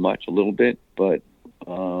find much, a little bit, but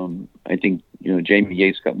I think Jamie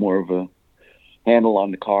Yates got more of a handle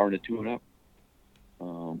on the car and the tune-up.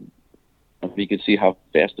 You could see how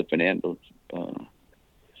fast the Fernandos,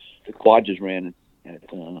 the Quadras ran at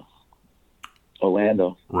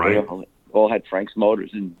Orlando. Right. They all had Frank's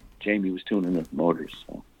motors, and Jamie was tuning the motors.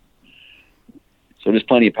 So there's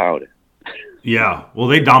plenty of power there. Yeah, well,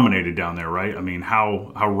 they dominated down there, right? I mean,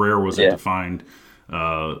 how rare was it to find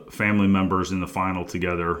family members in the final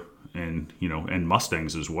together, and and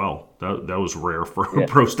Mustangs as well? That was rare for a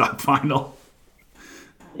pro stock final.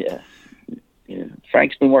 Yeah.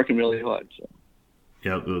 Frank's been working really hard. So.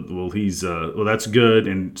 Yeah, well, he's that's good,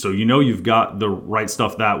 and so you've got the right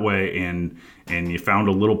stuff that way, and you found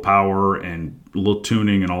a little power and a little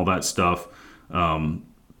tuning and all that stuff.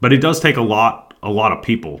 But it does take a lot of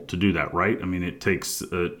people to do that, right? I mean, it takes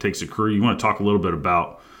a crew. You want to talk a little bit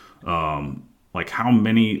about like how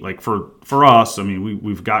many, like for us, I mean,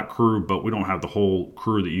 we've got crew, but we don't have the whole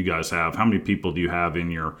crew that you guys have. How many people do you have in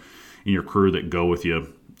your crew that go with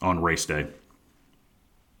you on race day?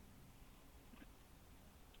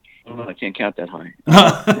 I can't count that high.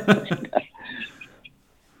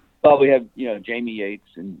 Well, we have Jamie Yates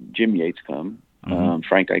and Jim Yates come,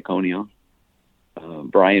 Frank Iconio,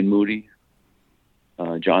 Brian Moody,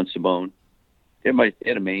 John Sabone. They're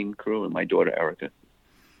the main crew, and my daughter Erica.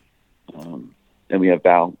 Then we have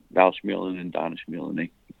Val Schmielen and Donna Schmielen.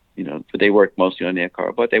 But they work mostly on their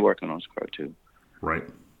car, but they work on our car too. Right.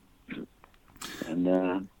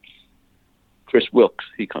 And Chris Wilkes,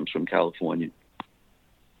 he comes from California.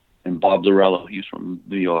 And Bob Lorello, he's from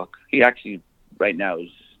New York. He actually, right now,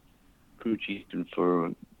 is crew chief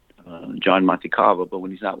for John Montecalvo, but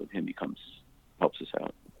when he's not with him, he helps us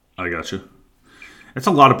out. I gotcha. That's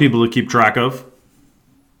a lot of people to keep track of.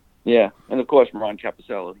 Yeah, and of course, Ron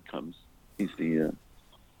Capicello, he comes. He's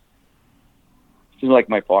like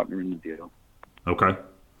my partner in the deal. Okay.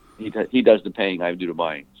 He does the paying, I do the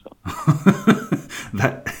buying. So.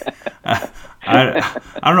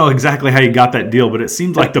 I don't know exactly how you got that deal, but it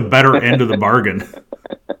seems like the better end of the bargain.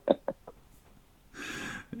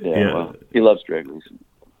 Yeah. Well, he loves drag racing.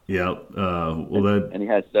 Yeah. And he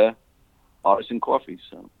has Artisan Coffee.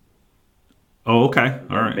 So. Oh, okay.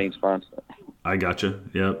 All right. Main sponsor. I gotcha.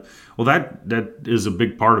 Yep. Well, that is a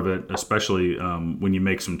big part of it, especially when you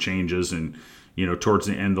make some changes, and towards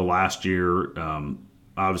the end of last year,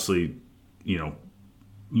 obviously,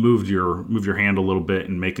 moved your hand a little bit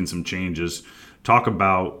and making some changes. Talk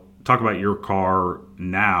about your car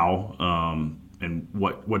now, and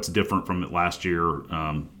what's different from it last year.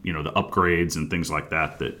 The upgrades and things like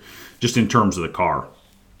that. That just in terms of the car.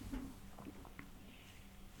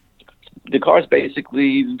 The car's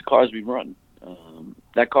basically the cars we run.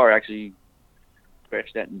 That car actually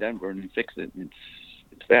crashed that in Denver and we fixed it.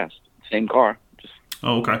 It's fast. Same car, just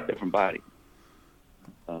different body.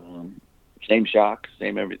 Same shock,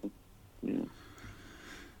 same everything.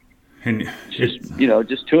 And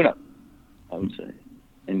just tune up, I would say,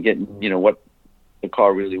 and getting what the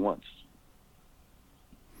car really wants.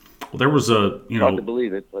 Well, there was It's hard to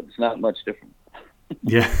believe it, but it's not much different.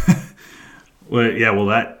 Yeah. Well,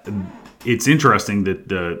 it's interesting that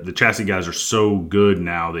the chassis guys are so good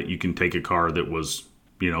now that you can take a car that was,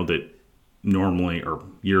 that normally, or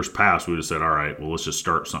years past, we would have said, all right, well, let's just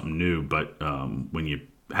start something new. But when you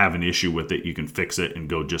have an issue with it, you can fix it and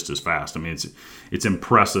go just as fast. I mean, it's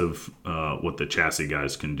impressive what the chassis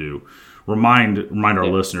guys can do. Remind our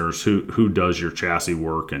listeners who does your chassis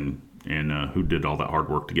work and who did all that hard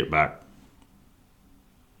work to get back.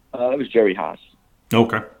 It was Jerry Haas.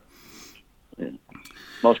 Okay. Yeah.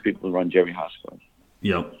 Most people run Jerry Haas cars.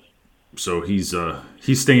 Yep. So he's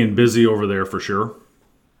staying busy over there for sure.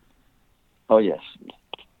 Oh yes.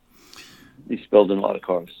 He's building a lot of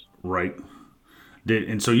cars. Right.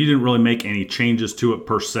 And so you didn't really make any changes to it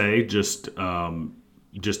per se, just to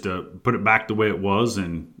put it back the way it was,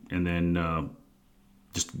 and then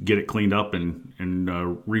just get it cleaned up and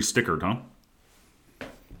re-stickered, huh?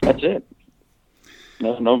 That's it.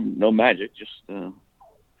 No magic. Just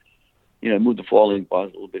move the falling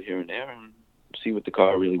bars a little bit here and there, and see what the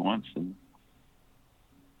car really wants, and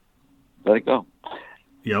let it go.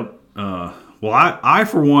 Yep. Well, I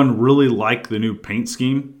for one really like the new paint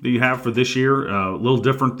scheme that you have for this year. A little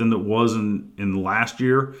different than it was in the last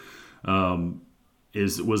year.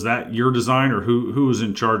 Was that your design, or who was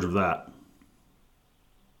in charge of that?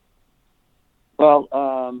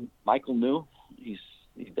 Well, Michael New. He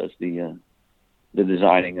does the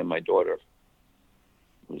designing, and my daughter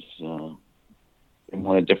was in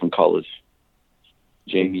one of different colors.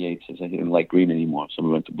 Jamie Yates says I didn't like green anymore, so we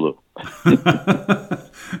went to blue.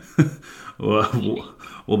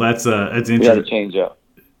 well, that's interesting. We had to change up.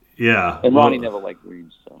 Yeah, and Ronnie never liked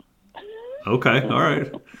green, so. Okay, all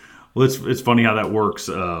right. Well, it's funny how that works,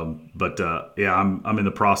 but I'm in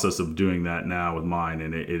the process of doing that now with mine,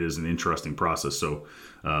 and it is an interesting process. So,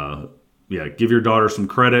 give your daughter some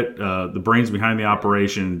credit. The brains behind the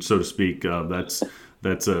operation, so to speak. That's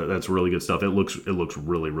really good stuff. It looks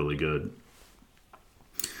really, really good.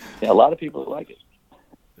 Yeah, a lot of people like it.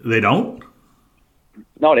 They don't?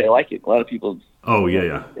 No, they like it. A lot of people. Oh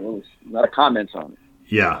yeah. There was a lot of comments on it.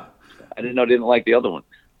 Yeah. I didn't know they didn't like the other one.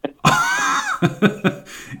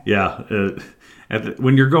 Yeah.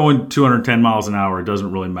 When you're going 210 miles an hour, it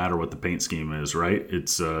doesn't really matter what the paint scheme is, right?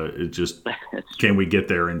 It's just can we get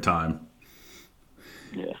there in time?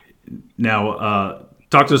 Yeah. Now,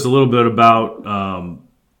 talk to us a little bit about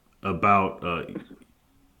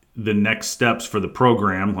the next steps for the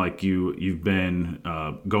program. Like you've been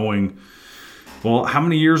going. Well, how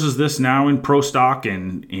many years is this now in pro stock,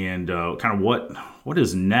 and kind of what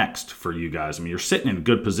is next for you guys? I mean, you're sitting in a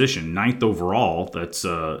good position, 9th overall. That's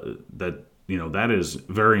that is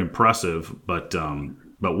very impressive. But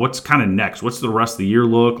what's kind of next? What's the rest of the year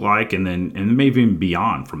look like, and maybe even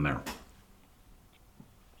beyond from there?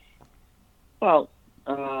 Well,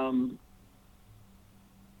 I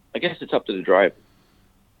guess it's up to the driver.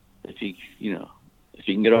 If he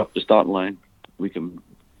can get off the starting line, we could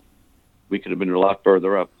have been a lot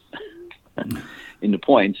further up in the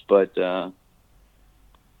points, but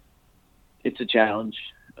it's a challenge.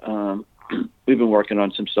 We've been working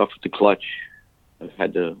on some stuff with the clutch. I've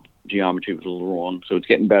had the geometry was a little wrong, so it's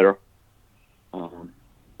getting better.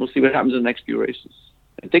 We'll see what happens in the next few races.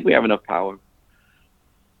 I think we have enough power.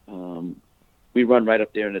 We run right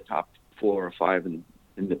up there in the top 4 or 5 in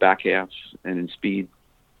the back halves and in speed.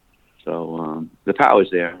 So the power's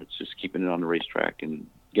there. It's just keeping it on the racetrack and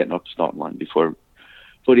getting off the starting line before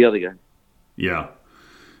the other guy. Yeah.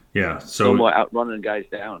 So no more outrunning guys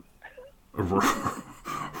down.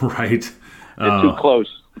 Right. They're too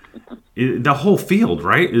close. The whole field,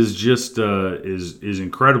 right, is just is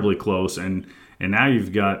incredibly close, and now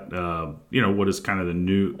you've got what is kind of the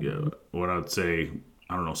new what I would say,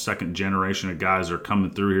 I don't know, second generation of guys are coming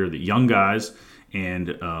through here, the young guys. And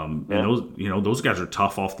those guys are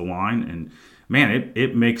tough off the line, and man,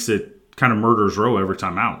 it makes it kind of murderer's row every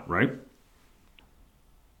time out, right?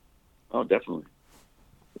 Oh, definitely.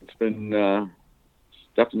 It's been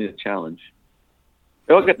definitely a challenge.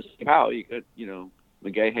 They all got the same power. You got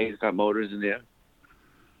McGay Hayes got motors in there.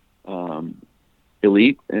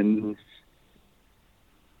 Elite and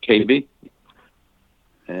KB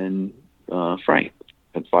and Frank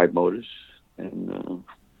had 5 motors, and.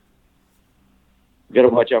 You got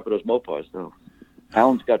to watch out for those Mopars, though.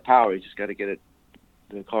 Alan's got power. He's just got to get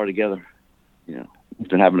the car together. He's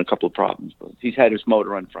been having a couple of problems, but he's had his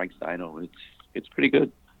motor on Frank's dyno. It's pretty good.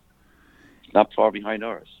 It's not far behind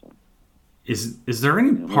ours. So. Is there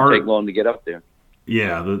any part? It won't take long to get up there.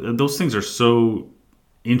 Yeah, those things are so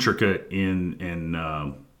intricate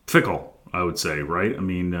and fickle, I would say, right? I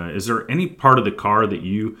mean, is there any part of the car that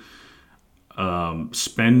you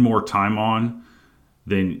spend more time on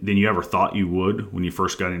than you ever thought you would when you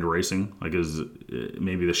first got into racing? Like, is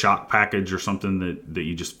maybe the shock package or something that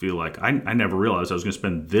you just feel like, I never realized I was going to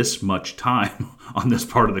spend this much time on this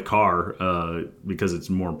part of the car because it's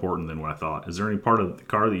more important than what I thought. Is there any part of the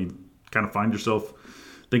car that you kind of find yourself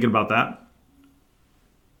thinking about that?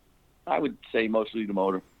 I would say mostly the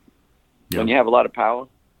motor. Yeah. When you have a lot of power,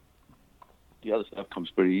 the other stuff comes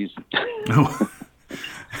pretty easy. Oh.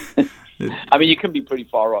 I mean, you can be pretty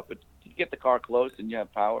far up, but you get the car close and you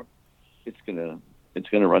have power, it's gonna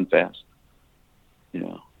run fast.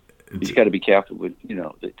 You just got to be careful with,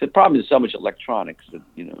 the problem is so much electronics that,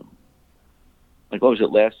 like, what was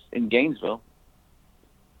it in Gainesville?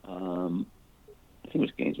 I think it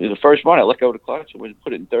was Gainesville. The first run, I let go of the clutch. I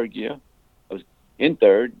put it in third gear. I was in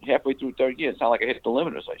third, halfway through third gear. It sounded like I hit the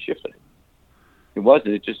limiter, so I shifted it. It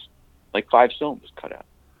wasn't. It just, like, 5 cylinders cut out.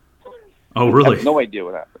 Oh, really? I have no idea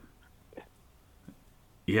what happened.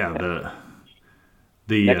 Yeah,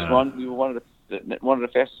 the next run, we were one of the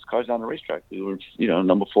fastest cars on the racetrack. We were,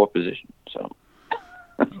 number 4 position. So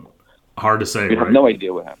hard to say, we right? have no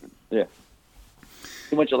idea what happened. Yeah,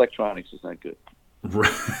 too much electronics is not good.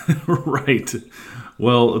 Right.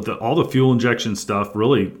 Well, all the fuel injection stuff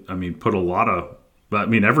really, put a lot of.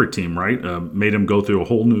 Every team, right, made them go through a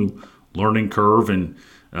whole new learning curve. And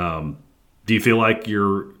do you feel like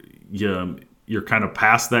you're kind of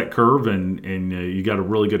past that curve and you got a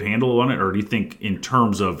really good handle on it? Or do you think in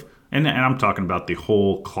terms of, and I'm talking about the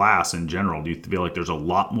whole class in general, do you feel like there's a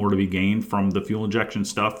lot more to be gained from the fuel injection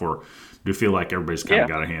stuff, or do you feel like everybody's kind of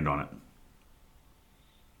got a hand on it?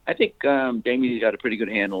 I think Damien's got a pretty good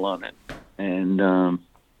handle on it. And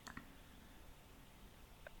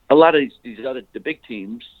a lot of the big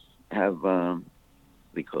teams have,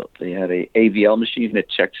 they have a AVL machine that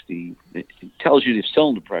it tells you the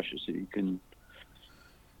cylinder pressure so you can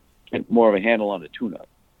get more of a handle on the tune-up.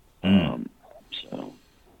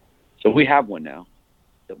 So we have one now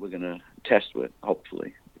that we're going to test with,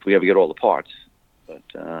 hopefully, if we ever get all the parts. But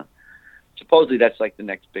supposedly that's like the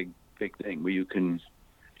next big thing where you can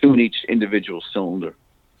tune each individual cylinder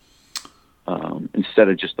instead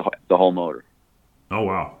of just the whole motor. Oh,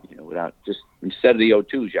 wow. Instead of the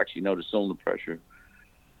O2s, you actually know the cylinder pressure,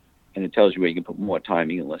 and it tells you where you can put more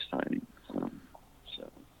timing and less timing. So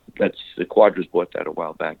the Quadras bought that a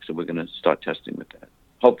while back, so we're going to start testing with that,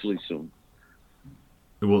 hopefully soon.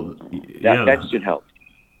 Well, that should help.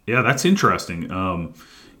 Yeah, that's interesting.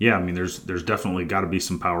 There's definitely got to be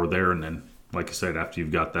some power there, and then, like I said, after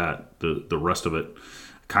you've got that, the rest of it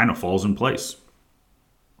kind of falls in place.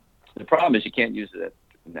 The problem is you can't use it at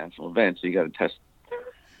national events, so you got to test.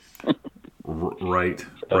 Right.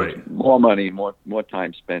 More money, more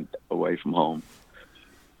time spent away from home,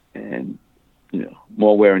 and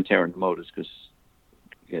more wear and tear on the motors because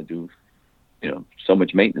you got to do so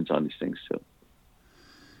much maintenance on these things too.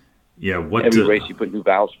 Yeah, every race you put new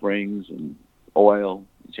valve springs and oil,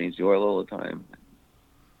 you change the oil all the time.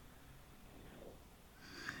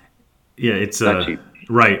 Yeah, it's not cheap.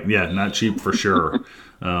 Right. Yeah, not cheap for sure.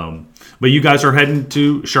 But you guys are heading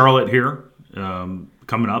to Charlotte here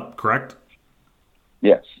coming up, correct?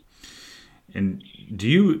 Yes. And do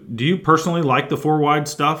you personally like the 4-wide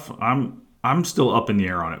stuff? I'm still up in the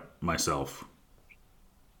air on it myself.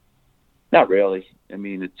 Not really.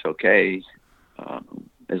 It's okay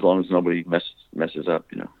as long as nobody messes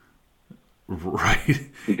up. Right.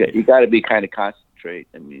 You got to be kind of concentrate.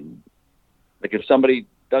 Like if somebody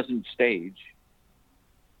doesn't stage,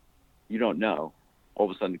 you don't know. All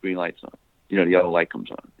of a sudden the green light's on. The yellow light comes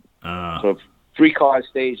on. So if 3 cars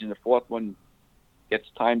stage and the 4th one gets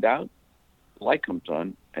timed out, the light comes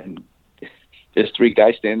on, and there's 3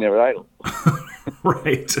 guys standing there at idle.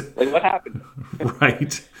 Right. Like, what happened?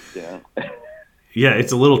 Right. Yeah. Yeah,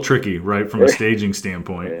 it's a little tricky, right, from a staging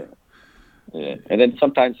standpoint. Yeah. And then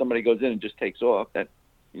sometimes somebody goes in and just takes off. That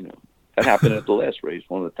happened at the last race.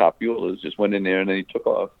 One of the top fuelers just went in there and then he took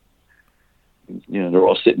off. They're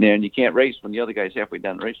all sitting there, and you can't race when the other guy's halfway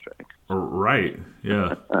down the racetrack. Right.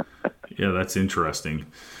 Yeah. Yeah, that's interesting.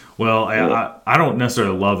 Well, I don't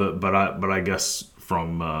necessarily love it, but I guess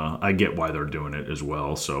from I get why they're doing it as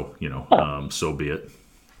well. So so be it.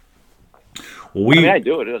 Well, I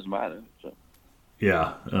do it. It doesn't matter. So.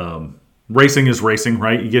 Yeah. Racing is racing,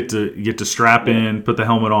 right? You get to strap in, put the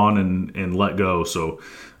helmet on, and let go. So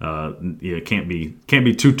it can't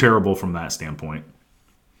be too terrible from that standpoint.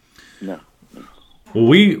 No. Well,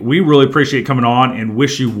 we really appreciate coming on and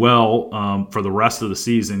wish you well for the rest of the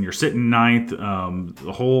season. You're sitting 9th.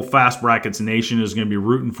 The whole Fast Brackets Nation is going to be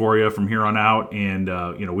rooting for you from here on out, and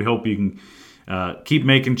we hope you can keep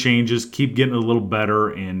making changes, keep getting a little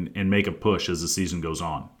better, and make a push as the season goes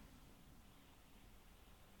on.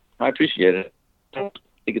 I appreciate it.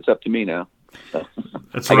 think it's up to me now. So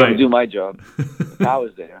That's I right. got to do my job. The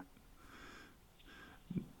power's there.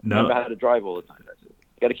 No. Remember how to drive all the time. That's it.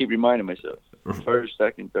 Got to keep reminding myself. First,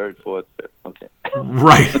 second, third, fourth, fifth. Okay.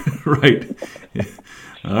 Right.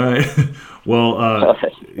 All right. Well,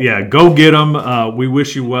 yeah, go get them. We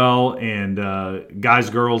wish you well. And guys,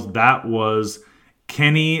 girls, that was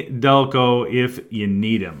Kenny Delco if you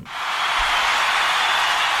need him.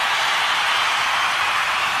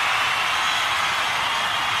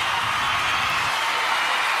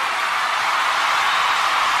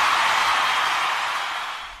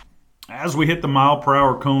 As we hit the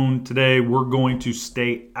mile-per-hour cone today, we're going to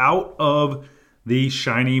stay out of the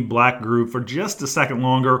shiny black groove for just a second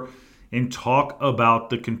longer and talk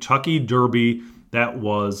about the Kentucky Derby that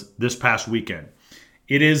was this past weekend.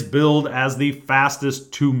 It is billed as the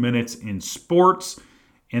fastest 2 minutes in sports,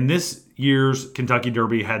 and this year's Kentucky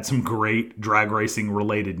Derby had some great drag racing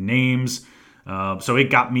related names, so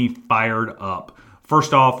it got me fired up.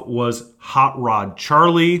 First off was Hot Rod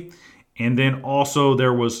Charlie. And then also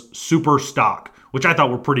there was Super Stock, which I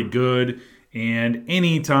thought were pretty good. And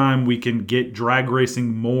anytime we can get drag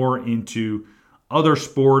racing more into other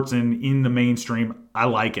sports and in the mainstream, I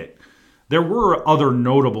like it. There were other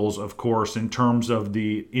notables, of course, in terms of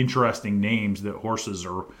the interesting names that horses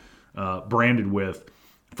are branded with.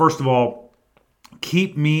 First of all,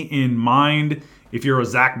 keep me in mind. If you're a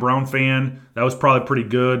Zach Brown fan, that was probably pretty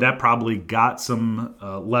good. That probably got some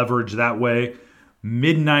leverage that way.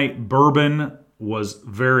 Midnight Bourbon was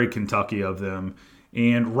very Kentucky of them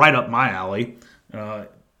and right up my alley.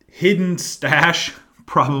 Hidden Stash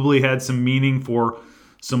probably had some meaning for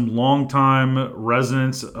some longtime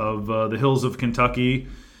residents of the hills of Kentucky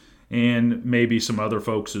and maybe some other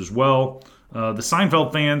folks as well. The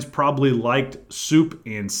Seinfeld fans probably liked Soup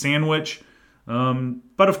and Sandwich.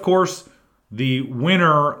 But of course, the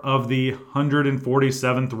winner of the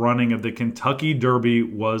 147th running of the Kentucky Derby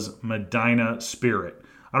was Medina Spirit.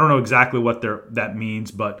 I don't know exactly what that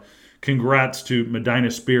means, but congrats to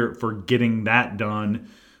Medina Spirit for getting that done.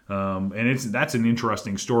 And that's an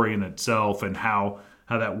interesting story in itself and how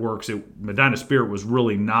that works. Medina Spirit was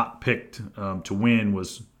really not picked to win,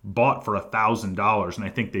 was bought for $1,000. And I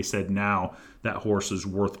think they said now that horse is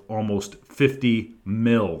worth almost $50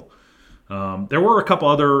 million. There were a couple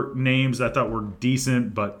other names I thought were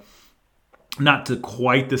decent, but not to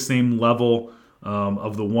quite the same level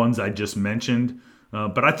of the ones I just mentioned.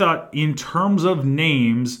 But I thought in terms of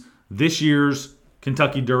names, this year's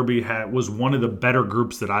Kentucky Derby was one of the better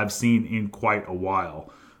groups that I've seen in quite a while.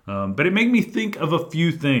 But it made me think of a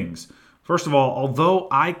few things. First of all, although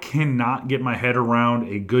I cannot get my head around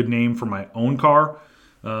a good name for my own car,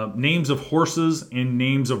 names of horses and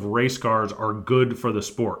names of race cars are good for the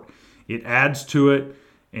sport. It adds to it,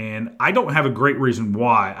 and I don't have a great reason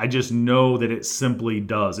why. I just know that it simply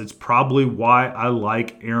does. It's probably why I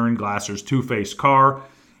like Aaron Glasser's two-face car.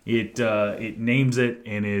 It names it,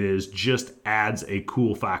 and just adds a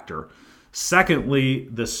cool factor. Secondly,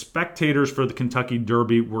 the spectators for the Kentucky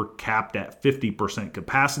Derby were capped at 50%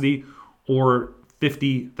 capacity, or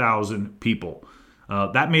 50,000 people.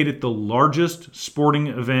 That made it the largest sporting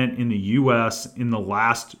event in the U.S. in the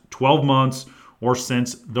last 12 months, or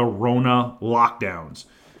since the Rona lockdowns.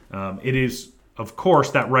 It is, of course,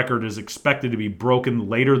 that record is expected to be broken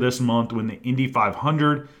later this month when the Indy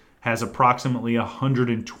 500 has approximately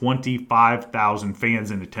 125,000 fans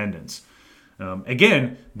in attendance.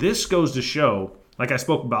 Again, this goes to show, like I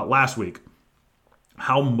spoke about last week,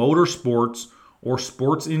 how motorsports or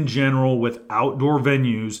sports in general with outdoor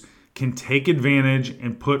venues can take advantage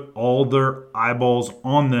and put all their eyeballs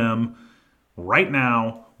on them right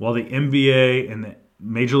now, while the NBA and the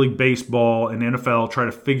Major League Baseball and NFL try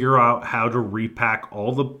to figure out how to repack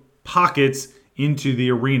all the pockets into the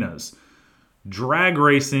arenas. Drag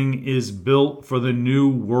racing is built for the new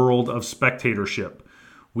world of spectatorship.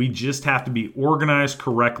 We just have to be organized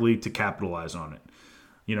correctly to capitalize on it.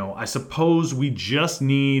 I suppose we just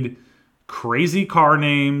need crazy car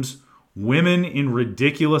names, women in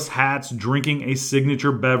ridiculous hats drinking a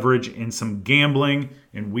signature beverage, and some gambling,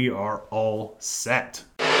 and we are all set.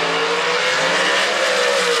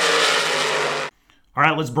 All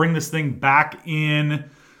right, let's bring this thing back in.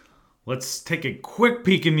 Let's take a quick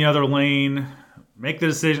peek in the other lane. Make the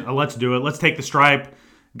decision. Let's do it. Let's take the stripe.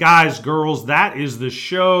 Guys, girls, that is the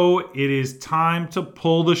show. It is time to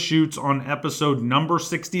pull the chutes on episode number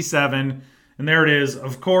 67. And there it is.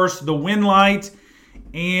 Of course, the Win Light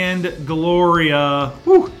and Gloria.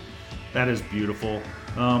 Whew, that is beautiful.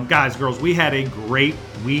 Guys, girls, we had a great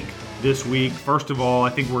week this week. First of all, I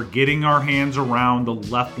think we're getting our hands around the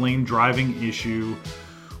left lane driving issue.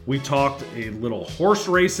 We talked a little horse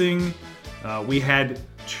racing. We had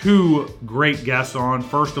two great guests on.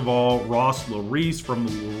 First of all, Ross Laris from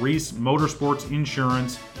Laris Motorsports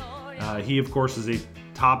Insurance. He, of course, is a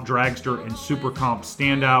top dragster and super comp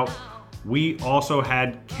standout. We also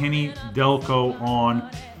had Kenny Delco on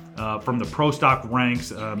from the Pro Stock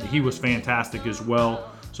ranks. He was fantastic as well.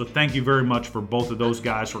 So thank you very much for both of those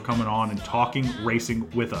guys for coming on and talking racing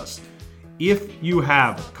with us. If you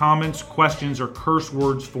have comments, questions, or curse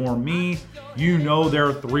words for me, you know there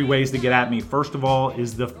are three ways to get at me. First of all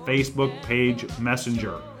is the Facebook page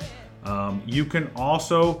Messenger. You can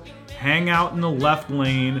also hang out in the left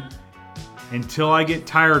lane until I get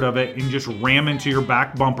tired of it and just ram into your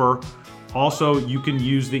back bumper. Also, you can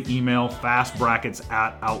use the email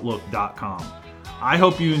fastbrackets@outlook.com. I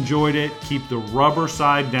hope you enjoyed it. Keep the rubber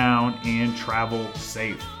side down and travel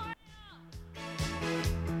safe.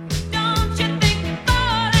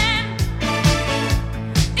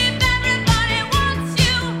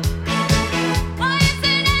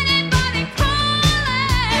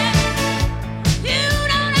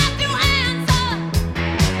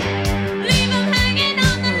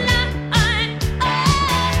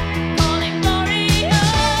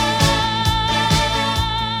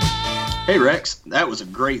 Hey Rex, that was a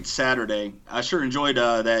great Saturday. I sure enjoyed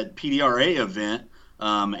that PDRA event.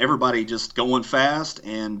 Everybody just going fast,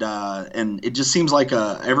 and it just seems like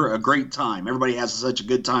a great time. Everybody has such a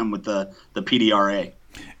good time with the PDRA.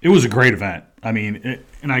 It was a great event. I mean,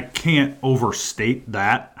 and I can't overstate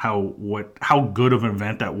that how good of an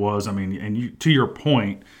event that was. I mean, and to your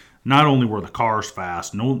point, not only were the cars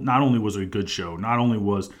fast, not only was it a good show, not only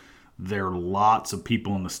was there lots of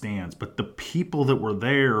people in the stands, but the people that were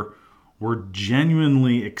there were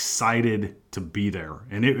genuinely excited to be there.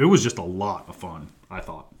 And it was just a lot of fun, I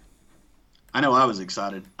thought. I know I was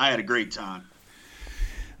excited. I had a great time.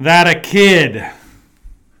 That a kid.